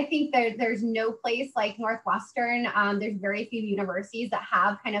 I think there's no place like Northwestern. There's very few universities that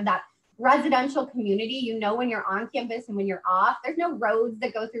have kind of that residential community. You know when you're on campus and when you're off. There's no roads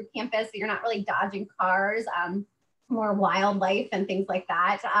that go through campus, so you're not really dodging cars, more wildlife and things like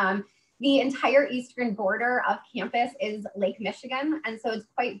that. The entire eastern border of campus is Lake Michigan, and so it's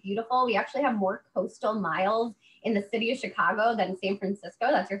quite beautiful. We actually have more coastal miles in the city of Chicago than San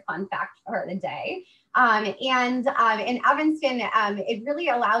Francisco. That's your fun fact for the day. In Evanston, it really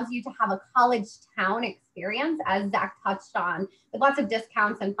allows you to have a college town experience, as Zack touched on, with lots of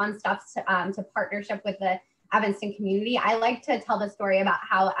discounts and fun stuff to partnership with the Evanston community. I like to tell the story about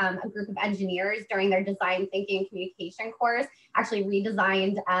how a group of engineers during their design thinking and communication course actually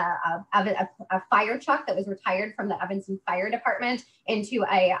redesigned a fire truck that was retired from the Evanston Fire Department into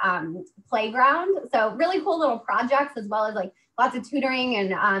a playground. So really cool little projects, as well as like lots of tutoring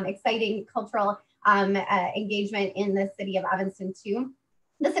and exciting cultural engagement in the city of Evanston too.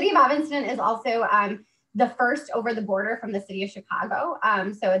 The city of Evanston is also the first over the border from the city of Chicago.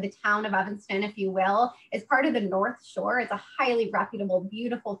 So the town of Evanston, if you will, is part of the North Shore. It's a highly reputable,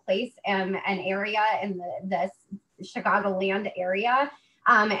 beautiful place and area in the Chicagoland area.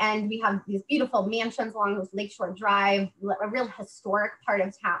 And we have these beautiful mansions along this Lakeshore Drive, a real historic part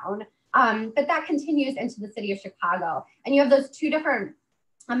of town. But that continues into the city of Chicago. And you have those two different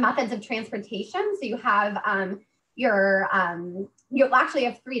methods of transportation. So you have you actually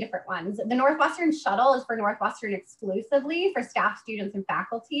have three different ones. The Northwestern shuttle is for Northwestern exclusively for staff, students, and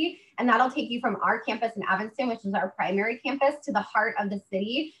faculty. And that'll take you from our campus in Evanston, which is our primary campus, to the heart of the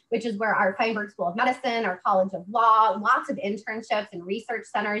city, which is where our Feinberg School of Medicine, our College of Law, lots of internships and research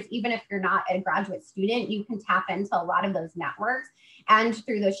centers. Even if you're not a graduate student, you can tap into a lot of those networks. And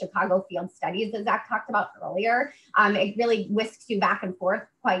through the Chicago field studies that Zack talked about earlier, it really whisks you back and forth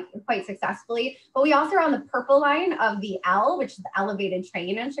quite successfully. But we also are on the purple line of the L, which is the elevated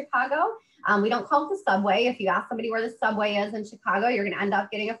train in Chicago. We don't call it the subway. If you ask somebody where the subway is in Chicago, you're going to end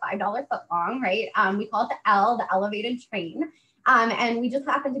up getting a $5 footlong, right? We call it the L, the elevated train. And we just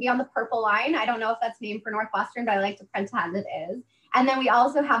happen to be on the purple line. I don't know if that's named for Northwestern, but I like to pretend it is. And then we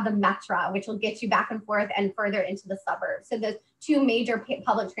also have the Metra, which will get you back and forth and further into the suburbs. So the two major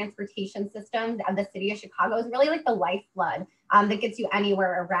public transportation systems of the city of Chicago is really like the lifeblood that gets you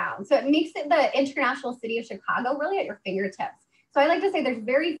anywhere around. So it makes it the international city of Chicago really at your fingertips. So I like to say there's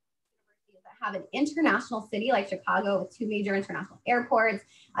very few universities that have an international city like Chicago with two major international airports,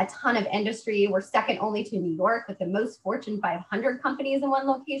 a ton of industry. We're second only to New York with the most Fortune 500 companies in one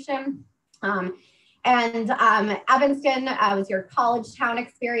location. Evanston was your college town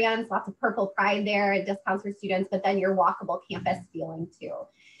experience, lots of purple pride there, discounts for students, but then your walkable campus feeling too.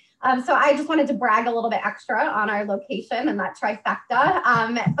 So I just wanted to brag a little bit extra on our location and that trifecta.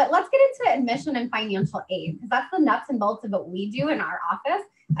 But let's get into admission and financial aid, because that's the nuts and bolts of what we do in our office.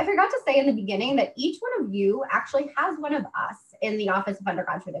 I forgot to say in the beginning that each one of you actually has one of us in the Office of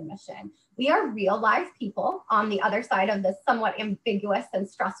Undergraduate Admission. We are real live people on the other side of this somewhat ambiguous and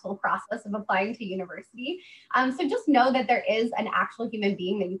stressful process of applying to university. So just know that there is an actual human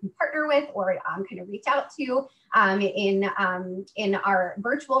being that you can partner with or kind of reach out to in our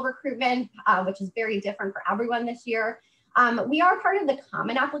virtual recruitment, which is very different for everyone this year. We are part of the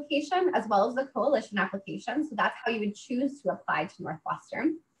common application as well as the coalition application. So that's how you would choose to apply to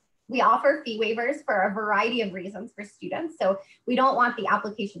Northwestern. We offer fee waivers for a variety of reasons for students. So we don't want the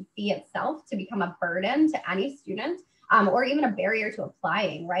application fee itself to become a burden to any student or even a barrier to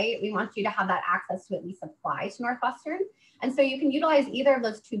applying, right? We want you to have that access to at least apply to Northwestern. And so you can utilize either of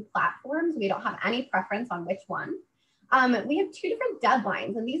those two platforms. We don't have any preference on which one. We have two different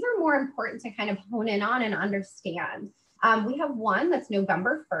deadlines, and these are more important to kind of hone in on and understand. We have one that's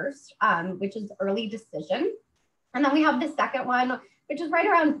November 1st, which is early decision. And then we have the second one, which is right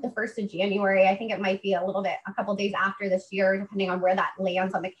around the 1st of January. I think it might be a couple days after this year, depending on where that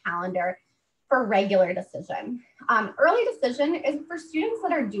lands on the calendar for regular decision. Early decision is for students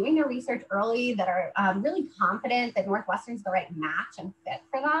that are doing their research early, that are really confident that Northwestern's the right match and fit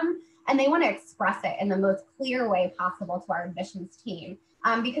for them. And they want to express it in the most clear way possible to our admissions team.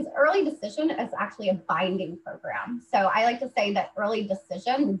 Because early decision is actually a binding program. So I like to say that early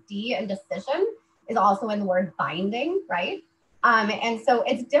decision, D in decision, is also in the word binding, right? And so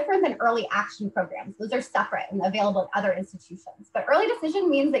it's different than early action programs. Those are separate and available at other institutions. But early decision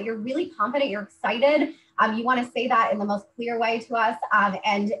means that you're really confident, you're excited. You want to say that in the most clear way to us.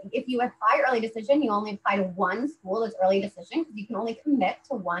 And if you apply early decision, you only apply to one school as early decision because you can only commit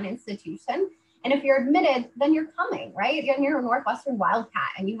to one institution. And if you're admitted, then you're coming, right? Then you're a Northwestern Wildcat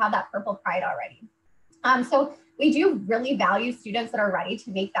and you have that purple pride already. So we do really value students that are ready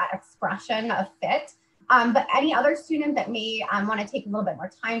to make that expression of fit. But any other student that may want to take a little bit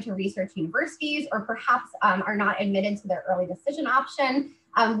more time to research universities or perhaps are not admitted to their early decision option,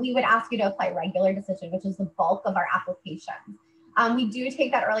 we would ask you to apply regular decision, which is the bulk of our applications. We do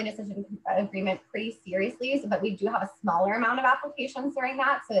take that early decision agreement pretty seriously, but we do have a smaller amount of applications during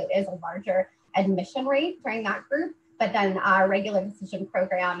that. So it is a larger admission rate during that group. But then our regular decision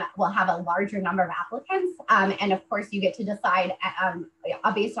program will have a larger number of applicants. And of course, you get to decide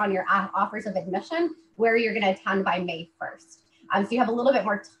based on your offers of admission where you're going to attend by May 1st. So you have a little bit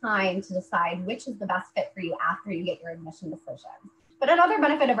more time to decide which is the best fit for you after you get your admission decision. But another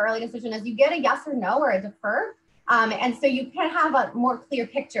benefit of early decision is you get a yes or no or a defer. And so you can have a more clear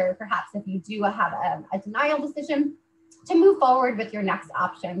picture, perhaps if you do have a denial decision, to move forward with your next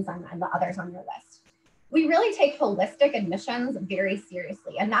options and the others on your list. We really take holistic admissions very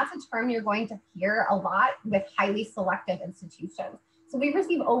seriously, and that's a term you're going to hear a lot with highly selective institutions. So we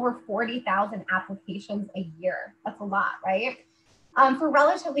receive over 40,000 applications a year. That's a lot, right? For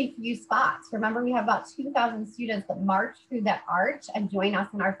relatively few spots. Remember, we have about 2,000 students that march through that arch and join us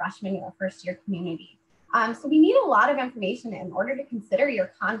in our freshman or first year community. So we need a lot of information in order to consider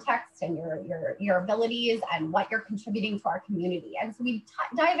your context and your abilities and what you're contributing to our community. And so we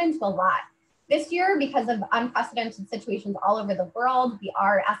dive into a lot. This year, because of unprecedented situations all over the world, we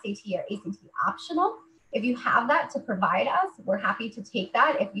are SAT or ACT optional. If you have that to provide us, we're happy to take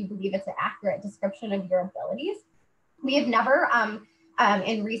that if you believe it's an accurate description of your abilities. We have never,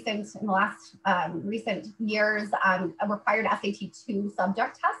 in the last recent years, required SAT 2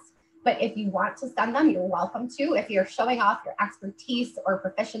 subject tests. But if you want to send them, you're welcome to. If you're showing off your expertise or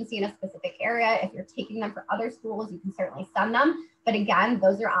proficiency in a specific area, if you're taking them for other schools, you can certainly send them. But again,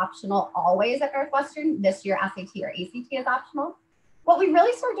 those are optional always at Northwestern. This year, SAT or ACT is optional. What we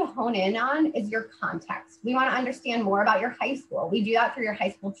really start to hone in on is your context. We want to understand more about your high school. We do that through your high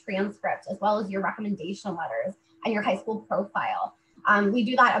school transcript, as well as your recommendation letters and your high school profile. We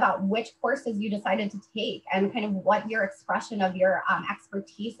do that about which courses you decided to take and kind of what your expression of your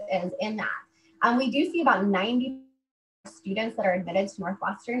expertise is in that. We do see about 90 students that are admitted to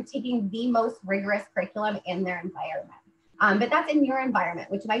Northwestern taking the most rigorous curriculum in their environment. But that's in your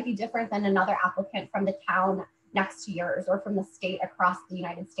environment, which might be different than another applicant from the town next to yours or from the state across the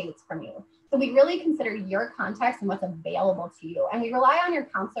United States from you. So we really consider your context and what's available to you. And we rely on your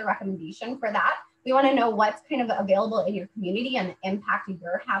counselor recommendation for that. We want to know what's kind of available in your community and the impact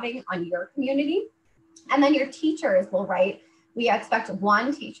you're having on your community. And then your teachers will write, we expect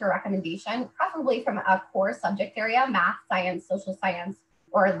one teacher recommendation, preferably from a core subject area, math, science, social science,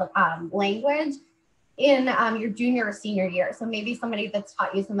 or language in your junior or senior year. So maybe somebody that's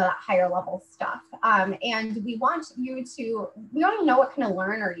taught you some of that higher level stuff. And we want to know what kind of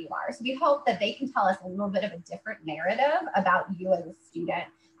learner you are. So we hope that they can tell us a little bit of a different narrative about you as a student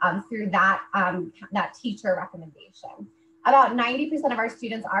through that teacher recommendation. About 90% of our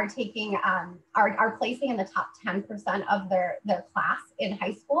students are taking, are placing in the top 10% of their class in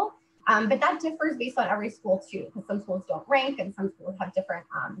high school. But that differs based on every school too, because some schools don't rank and some schools have different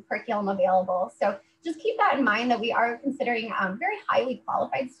curriculum available. So just keep that in mind that we are considering very highly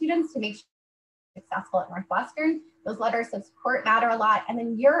qualified students to make sure they're successful at Northwestern. Those letters of support matter a lot. And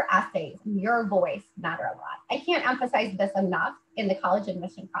then your essays and your voice matter a lot. I can't emphasize this enough in the college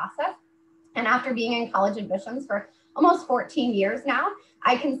admission process. And after being in college admissions for almost 14 years now,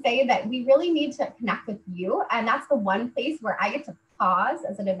 I can say that we really need to connect with you. And that's the one place where I get to pause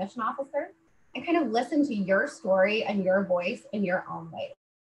as an admission officer and kind of listen to your story and your voice in your own way.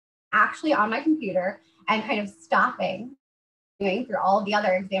 Actually on my computer and kind of stopping, going through all of the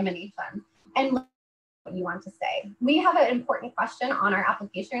other examinations and what you want to say. We have an important question on our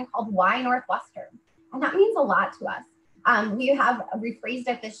application called Why Northwestern? And that means a lot to us. We have rephrased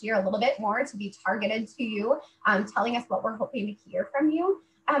it this year a little bit more to be targeted to you, telling us what we're hoping to hear from you.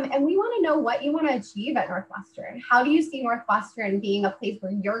 And we want to know what you want to achieve at Northwestern. How do you see Northwestern being a place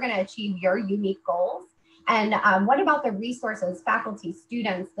where you're going to achieve your unique goals? And what about the resources, faculty,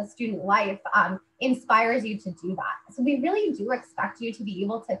 students, the student life inspires you to do that? So we really do expect you to be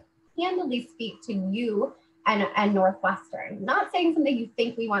able to candidly speak to you and Northwestern, not saying something you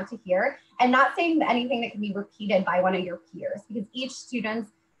think we want to hear and not saying anything that can be repeated by one of your peers, because each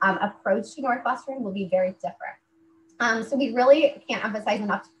student's approach to Northwestern will be very different. So we really can't emphasize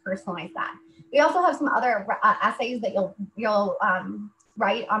enough to personalize that. We also have some other essays that you'll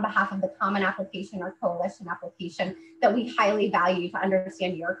write on behalf of the Common Application or Coalition application that we highly value to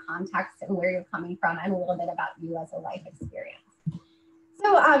understand your context and where you're coming from and a little bit about you as a life experience.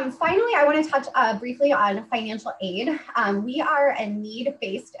 So finally, I want to touch briefly on financial aid. We are a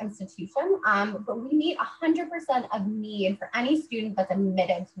need-based institution, but we meet 100% of need for any student that's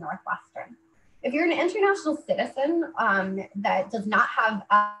admitted to Northwestern. If you're an international citizen that does not have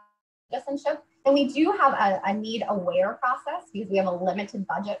citizenship, And we do have a need-aware process because we have a limited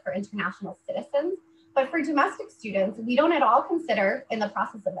budget for international citizens. But for domestic students, we don't at all consider in the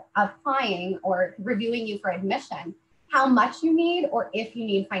process of applying or reviewing you for admission how much you need or if you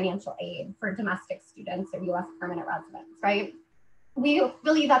need financial aid for domestic students or U.S. permanent residents, right? We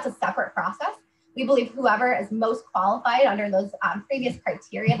believe that's a separate process. We believe whoever is most qualified under those previous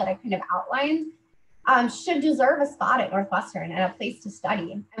criteria that I kind of outlined should deserve a spot at Northwestern and a place to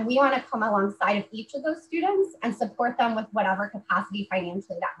study. And we want to come alongside of each of those students and support them with whatever capacity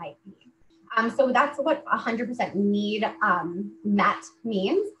financially that might be. So that's what 100% need met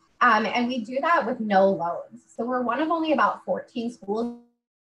means. And we do that with no loans. So we're one of only about 14 schools in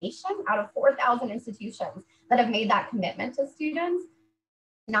the nation out of 4,000 institutions that have made that commitment to students,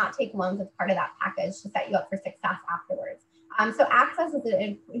 not take loans as part of that package to set you up for success afterwards. So access is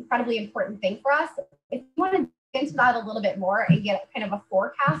an incredibly important thing for us. If you want to dig into that a little bit more and get kind of a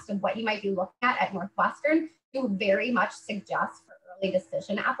forecast of what you might be looking at Northwestern, we very much suggest for early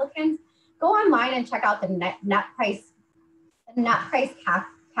decision applicants, go online and check out the net price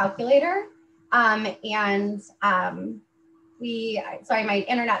calculator. Sorry, my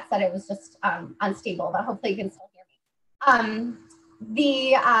internet said it was just unstable, but hopefully you can still hear me.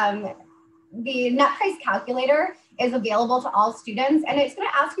 The net price calculator is available to all students, and it's going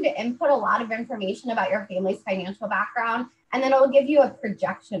to ask you to input a lot of information about your family's financial background, and then it will give you a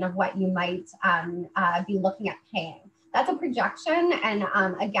projection of what you might be looking at paying. That's a projection, and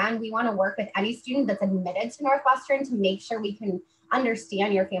again, we want to work with any student that's admitted to Northwestern to make sure we can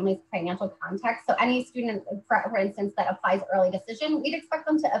understand your family's financial context. So any student, for instance, that applies early decision, we'd expect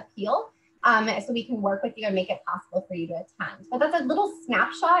them to appeal so we can work with you and make it possible for you to attend. But that's a little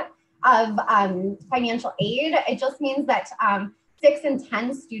snapshot of financial aid. It just means that 6 in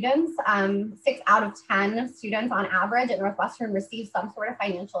 10 students, 6 out of 10 students on average at Northwestern receive some sort of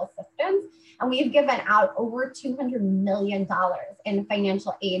financial assistance. And we've given out over $200 million in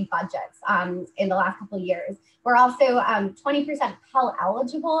financial aid budgets in the last couple of years. We're also 20% Pell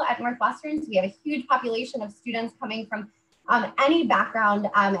eligible at Northwestern. So we have a huge population of students coming from any background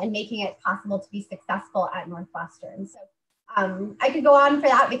and making it possible to be successful at Northwestern. So I could go on for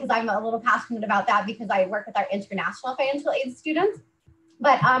that because I'm a little passionate about that because I work with our international financial aid students.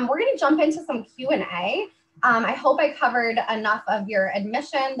 But we're going to jump into some Q&A. I hope I covered enough of your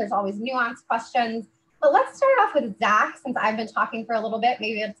admission. There's always nuanced questions. But let's start off with Zack, since I've been talking for a little bit.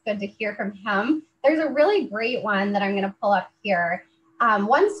 Maybe it's good to hear from him. There's a really great one that I'm going to pull up here.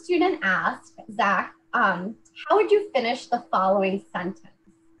 One student asked, Zack, how would you finish the following sentence?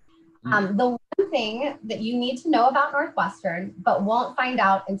 The one thing that you need to know about Northwestern, but won't find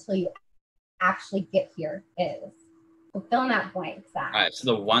out until you actually get here is. So fill in that blank, Zack. All right, so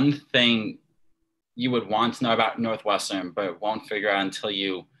the one thing you would want to know about Northwestern, but won't figure out until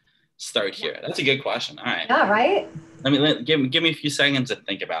you start here. That's a good question. All right. Yeah, right? Give me a few seconds to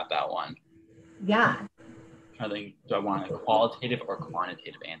think about that one. Yeah. I think, do I want a qualitative or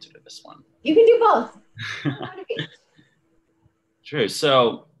quantitative answer to this one? You can do both. True.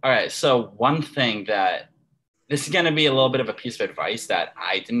 So, all right. So one thing that this is going to be a little bit of a piece of advice that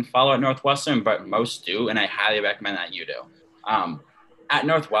I didn't follow at Northwestern, but most do, and I highly recommend that you do. At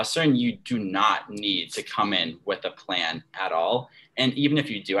Northwestern, you do not need to come in with a plan at all. And even if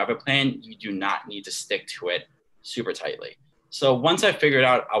you do have a plan, you do not need to stick to it super tightly. So once I figured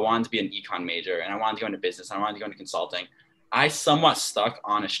out I wanted to be an econ major and I wanted to go into business, and I wanted to go into consulting, I somewhat stuck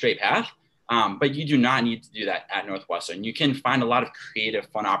on a straight path. But you do not need to do that at Northwestern. You can find a lot of creative,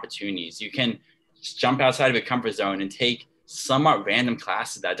 fun opportunities. You can just jump outside of your comfort zone and take somewhat random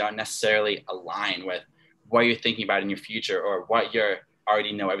classes that don't necessarily align with what you're thinking about in your future or what you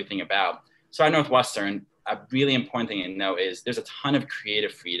already know everything about. So at Northwestern, a really important thing to know is there's a ton of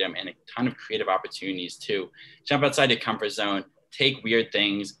creative freedom and a ton of creative opportunities to jump outside your comfort zone, take weird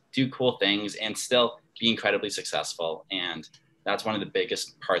things, do cool things, and still be incredibly successful. And that's one of the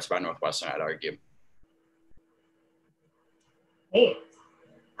biggest parts about Northwestern, I'd argue. Great.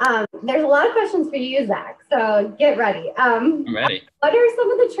 There's a lot of questions for you, Zack, so get ready. I'm ready. What are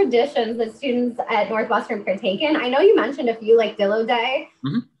some of the traditions that students at Northwestern partake in? I know you mentioned a few, like Dillo Day,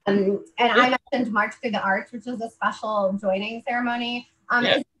 and I mentioned March Through the Arch, which is a special joining ceremony. Is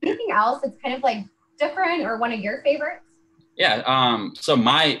there anything else that's kind of like different or one of your favorites? Yeah, so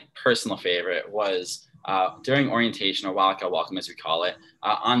my personal favorite was during orientation, or Wildcat Welcome as we call it,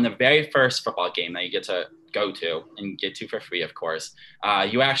 on the very first football game that you get to go to and get to for free, of course,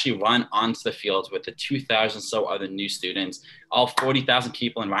 you actually run onto the field with the 2,000 so other new students. All 40,000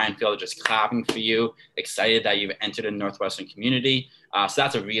 people in Ryan Field are just clapping for you, excited that you've entered a Northwestern community. So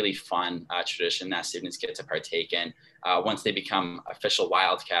that's a really fun tradition that students get to partake in once they become official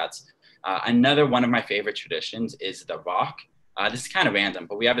Wildcats. Another one of my favorite traditions is the rock. This is kind of random,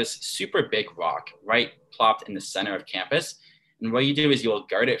 but we have this super big rock right plopped in the center of campus. And what you do is you'll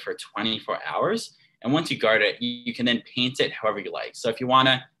guard it for 24 hours. And once you guard it, you can then paint it however you like. So if you want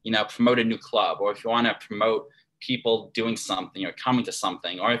to, promote a new club, or if you want to promote people doing something or coming to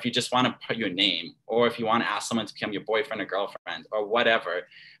something, or if you just want to put your name, or if you want to ask someone to become your boyfriend or girlfriend or whatever,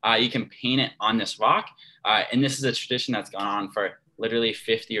 you can paint it on this rock. And this is a tradition that's gone on for literally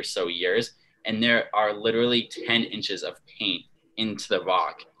 50 or so years. And there are literally 10 inches of paint into the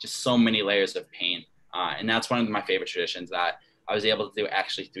rock, just so many layers of paint. And that's one of my favorite traditions that I was able to do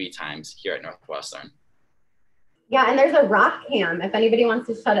actually 3 times here at Northwestern. Yeah, and there's a rock cam if anybody wants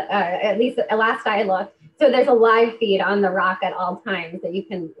to at least last I looked. So there's a live feed on the rock at all times that you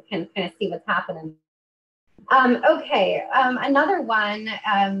can kind of see what's happening. Okay, another one.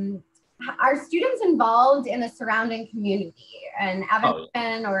 Are students involved in the surrounding community in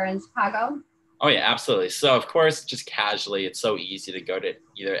Evanston or in Chicago? Oh yeah, absolutely. So of course, just casually, it's so easy to go to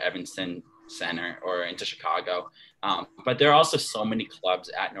either Evanston Center or into Chicago. But there are also so many clubs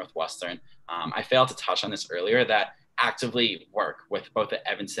at Northwestern. I failed to touch on this earlier, that actively work with both the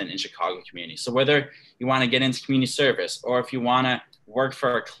Evanston and Chicago community. So whether you want to get into community service, or if you want to work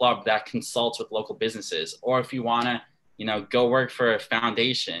for a club that consults with local businesses, or if you want to, go work for a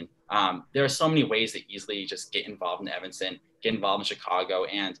foundation, there are so many ways to easily just get involved in Evanston, get involved in Chicago,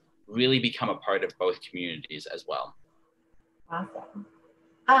 and really become a part of both communities as well. Awesome.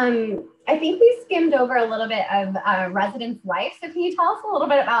 I think we skimmed over a little bit of residence life. So can you tell us a little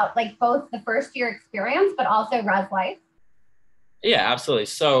bit about both the first year experience, but also res life? Yeah, absolutely.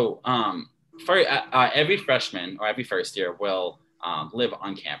 So for every freshman or every first year will live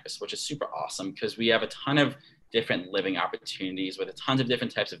on campus, which is super awesome because we have a ton of different living opportunities with a tons of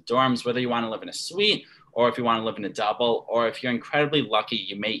different types of dorms, whether you want to live in a suite or if you want to live in a double, or if you're incredibly lucky,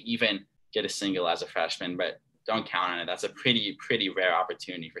 you may even get a single as a freshman, but don't count on it. That's a pretty rare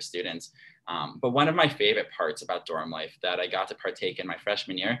opportunity for students. But one of my favorite parts about dorm life that I got to partake in my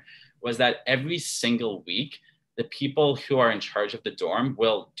freshman year was that every single week, the people who are in charge of the dorm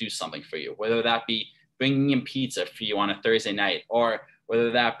will do something for you, whether that be bringing in pizza for you on a Thursday night, or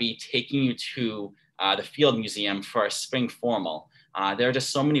whether that be taking you to the Field Museum for a spring formal. There are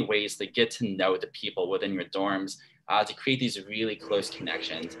just so many ways to get to know the people within your dorms, to create these really close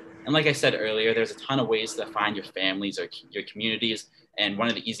connections. And like I said earlier, there's a ton of ways to find your families or your communities. And one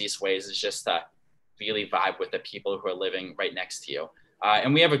of the easiest ways is just to really vibe with the people who are living right next to you.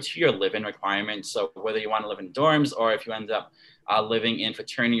 And we have a 2-year live-in requirement. So whether you want to live in dorms or if you end up living in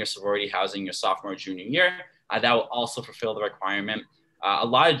fraternity or sorority housing your sophomore or junior year, that will also fulfill the requirement. A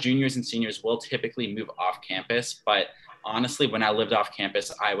lot of juniors and seniors will typically move off campus, but honestly, when I lived off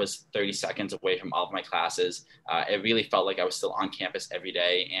campus, I was 30 seconds away from all of my classes. It really felt like I was still on campus every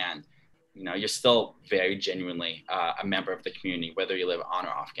day. And, you're still very genuinely a member of the community, whether you live on or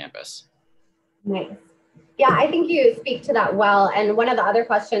off campus. Nice. Yeah, I think you speak to that well. And one of the other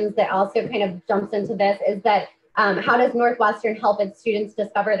questions that also kind of jumps into this is that how does Northwestern help its students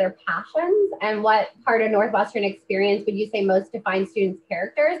discover their passions? And what part of Northwestern experience would you say most defines students'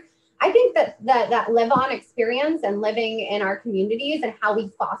 characters? I think that live-on experience and living in our communities and how we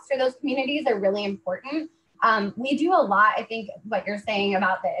foster those communities are really important. We do a lot, I think what you're saying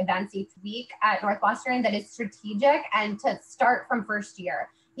about the events each week at Northwestern that is strategic and to start from first year.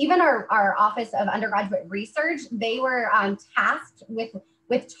 Even our Office of Undergraduate Research, they were tasked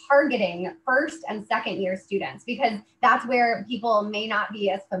with targeting first and second year students because that's where people may not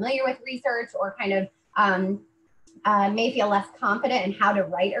be as familiar with research or kind of may feel less confident in how to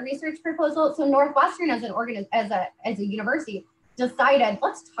write a research proposal. So Northwestern as a university decided,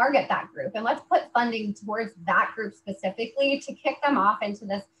 let's target that group and let's put funding towards that group specifically to kick them off into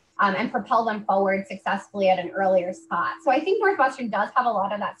this and propel them forward successfully at an earlier spot. So I think Northwestern does have a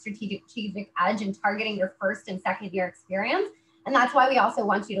lot of that strategic edge in targeting your first and second year experience. And that's why we also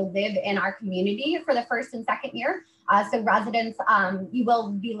want you to live in our community for the first and second year. So residents, you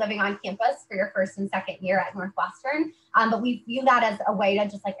will be living on campus for your first and second year at Northwestern. But we view that as a way to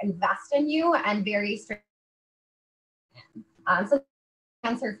just invest in you and very strict. So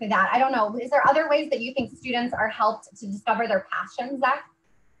answer for that. I don't know. Is there other ways that you think students are helped to discover their passions, Zach?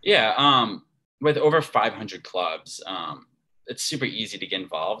 Yeah, with over 500 clubs, it's super easy to get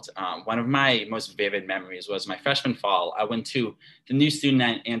involved. One of my most vivid memories was my freshman fall. I went to the new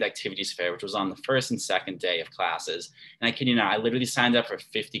student and activities fair, which was on the first and second day of classes. And I kid you not, I literally signed up for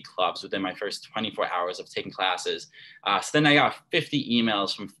 50 clubs within my first 24 hours of taking classes. So then I got 50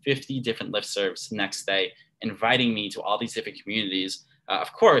 emails from 50 different listservs the next day, inviting me to all these different communities.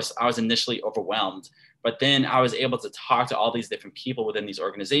 Of course, I was initially overwhelmed, But then I was able to talk to all these different people within these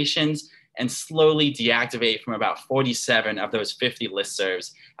organizations and slowly deactivate from about 47 of those 50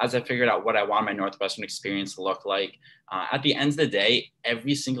 listservs as I figured out what I want my Northwestern experience to look like. At the end of the day,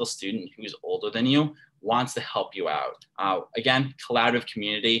 every single student who's older than you wants to help you out. Again, collaborative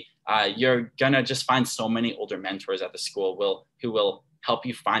community. You're gonna just find so many older mentors at the school who will help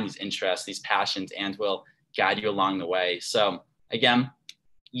you find these interests, these passions, and will guide you along the way. So again,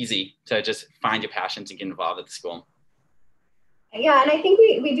 easy to just find your passions and get involved at the school. Yeah, and I think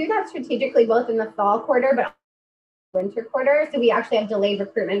we do that strategically both in the fall quarter, but winter quarter. So we actually have delayed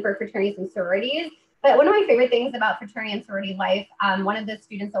recruitment for fraternities and sororities. But one of my favorite things about fraternity and sorority life, one of the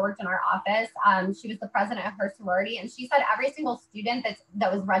students that worked in our office, she was the president of her sorority, and she said every single student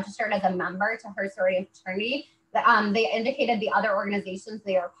that was registered as a member to her sorority and fraternity, they indicated the other organizations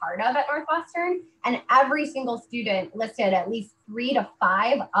they are part of at Northwestern, and every single student listed at least 3 to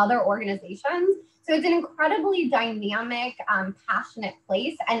 5 other organizations. So it's an incredibly dynamic, passionate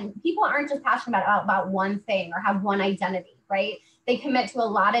place, and people aren't just passionate about one thing or have one identity, right? They commit to a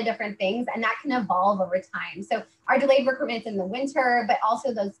lot of different things, and that can evolve over time. So our delayed recruitment's in the winter, but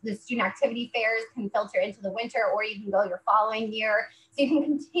also the student activity fairs can filter into the winter, or you can go your following year. So you can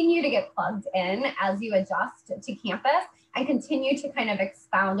continue to get plugged in as you adjust to campus and continue to kind of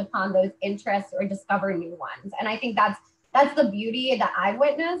expound upon those interests or discover new ones. And I think that's the beauty that I've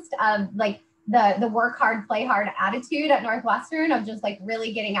witnessed of like the work hard, play hard attitude at Northwestern of just like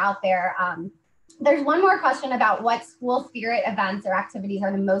really getting out there. There's one more question about what school spirit events or activities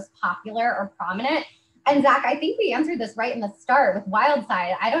are the most popular or prominent. And Zach, I think we answered this right in the start with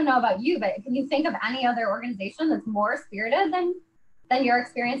Wildside. I don't know about you, but can you think of any other organization that's more spirited than your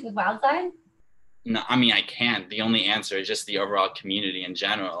experience with Wildside? No, I mean, I can't. The only answer is just the overall community in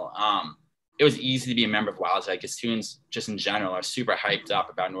general. It was easy to be a member of Wildside because students just in general are super hyped up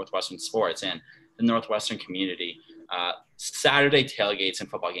about Northwestern sports and the Northwestern community. Saturday tailgates and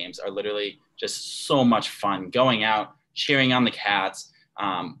football games are literally just so much fun. Going out, cheering on the Cats.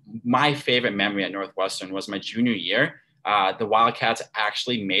 My favorite memory at Northwestern was my junior year. The Wildcats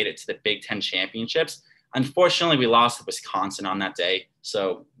actually made it to the Big Ten championships. Unfortunately, we lost to Wisconsin on that day,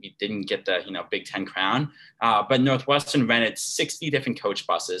 so we didn't get the Big Ten crown. But Northwestern rented 60 different coach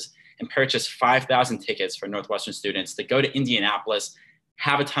buses and purchased 5,000 tickets for Northwestern students to go to Indianapolis,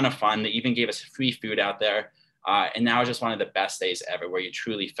 have a ton of fun. They even gave us free food out there. And that was just one of the best days ever where you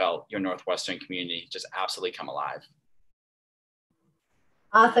truly felt your Northwestern community just absolutely come alive.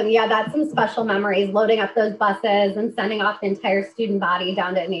 Awesome. Yeah, that's some special memories. Loading up those buses and sending off the entire student body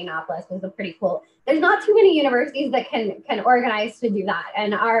down to Indianapolis was a pretty cool. There's not too many universities that can organize to do that.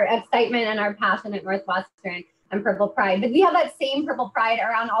 And our excitement and our passion at Northwestern and Purple Pride. But we have that same Purple Pride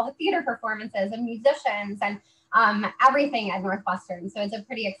around all the theater performances and musicians and everything at Northwestern. So it's a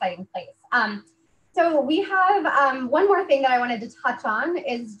pretty exciting place. So we have one more thing that I wanted to touch on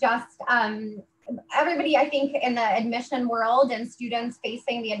is just everybody, I think, in the admission world and students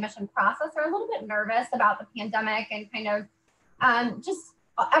facing the admission process are a little bit nervous about the pandemic and kind of just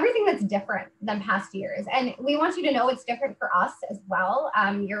everything that's different than past years. And we want you to know it's different for us as well.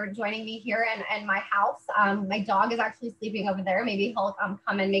 You're joining me here in my house. My dog is actually sleeping over there. Maybe he'll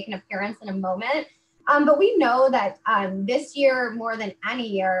come and make an appearance in a moment. But we know that this year, more than any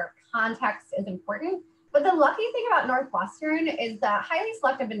year, context is important. But the lucky thing about Northwestern is the highly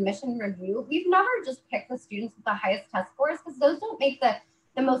selective admission review. We've never just picked the students with the highest test scores because those don't make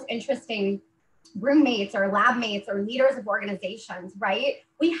the most interesting roommates or lab mates or leaders of organizations, right?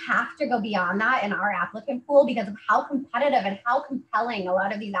 We have to go beyond that in our applicant pool because of how competitive and how compelling a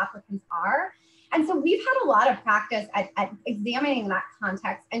lot of these applicants are. And so we've had a lot of practice at examining that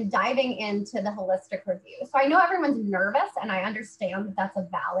context and diving into the holistic review. So I know everyone's nervous and I understand that that's a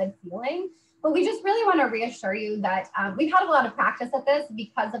valid feeling, but we just really want to reassure you that we've had a lot of practice at this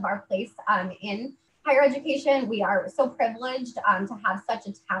because of our place in higher education. We are so privileged to have such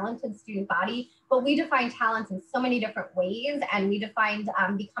a talented student body, but we define talents in so many different ways, and we defined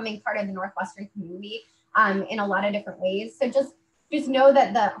becoming part of the Northwestern community in a lot of different ways. So just know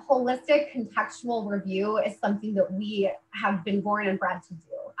that the holistic contextual review is something that we have been born and bred to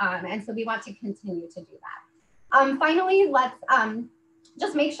do. And so we want to continue to do that. Finally, let's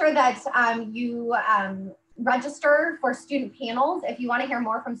just make sure that you register for student panels. If you want to hear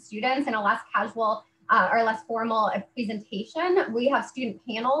more from students in a less casual or less formal presentation, we have student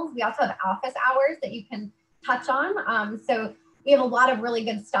panels. We also have office hours that you can touch on. So we have a lot of really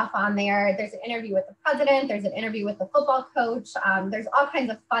good stuff on there. There's an interview with the president. There's an interview with the football coach. There's all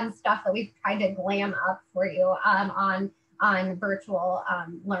kinds of fun stuff that we've tried to glam up for you on on virtual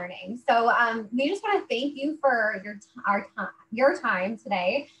learning. So we just want to thank you for your time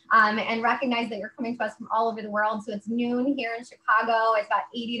today, and recognize that you're coming to us from all over the world. So it's noon here in Chicago. It's about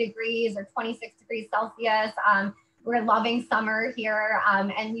 80 degrees or 26 degrees Celsius. We're loving summer here,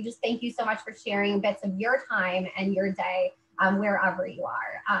 and we just thank you so much for sharing bits of your time and your day wherever you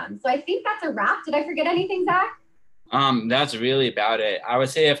are. So I think that's a wrap. Did I forget anything, Zach? That's really about it. I would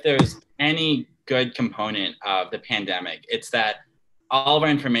say if there's any good component of the pandemic, it's that all of our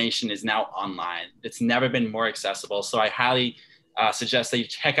information is now online. It's never been more accessible. So I highly suggest that you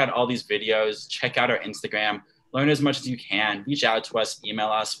check out all these videos, check out our Instagram, learn as much as you can, reach out to us, email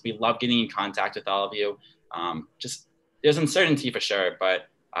us. We love getting in contact with all of you. Just there's uncertainty for sure, but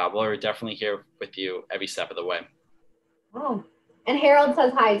we're definitely here with you every step of the way. Oh, and Harold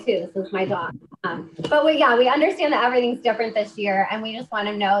says hi too. This is my dog. But we understand that everything's different this year, and we just want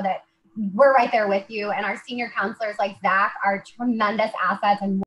to know that we're right there with you. And our senior counselors like Zach are tremendous assets and